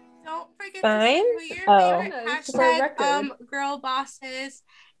 don't forget Fine? to put your Oh. favorite For a hashtag record. girl bosses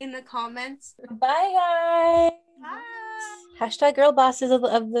in the comments. Bye, guys. Bye. Hashtag girl bosses of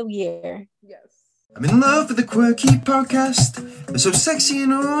the year. Yes. I'm in love with the quirky podcast. They're so sexy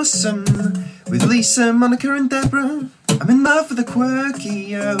and awesome. With Lisa, Monica, and Deborah. I'm in love with the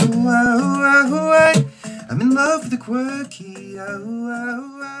quirky. I'm in love with the quirky.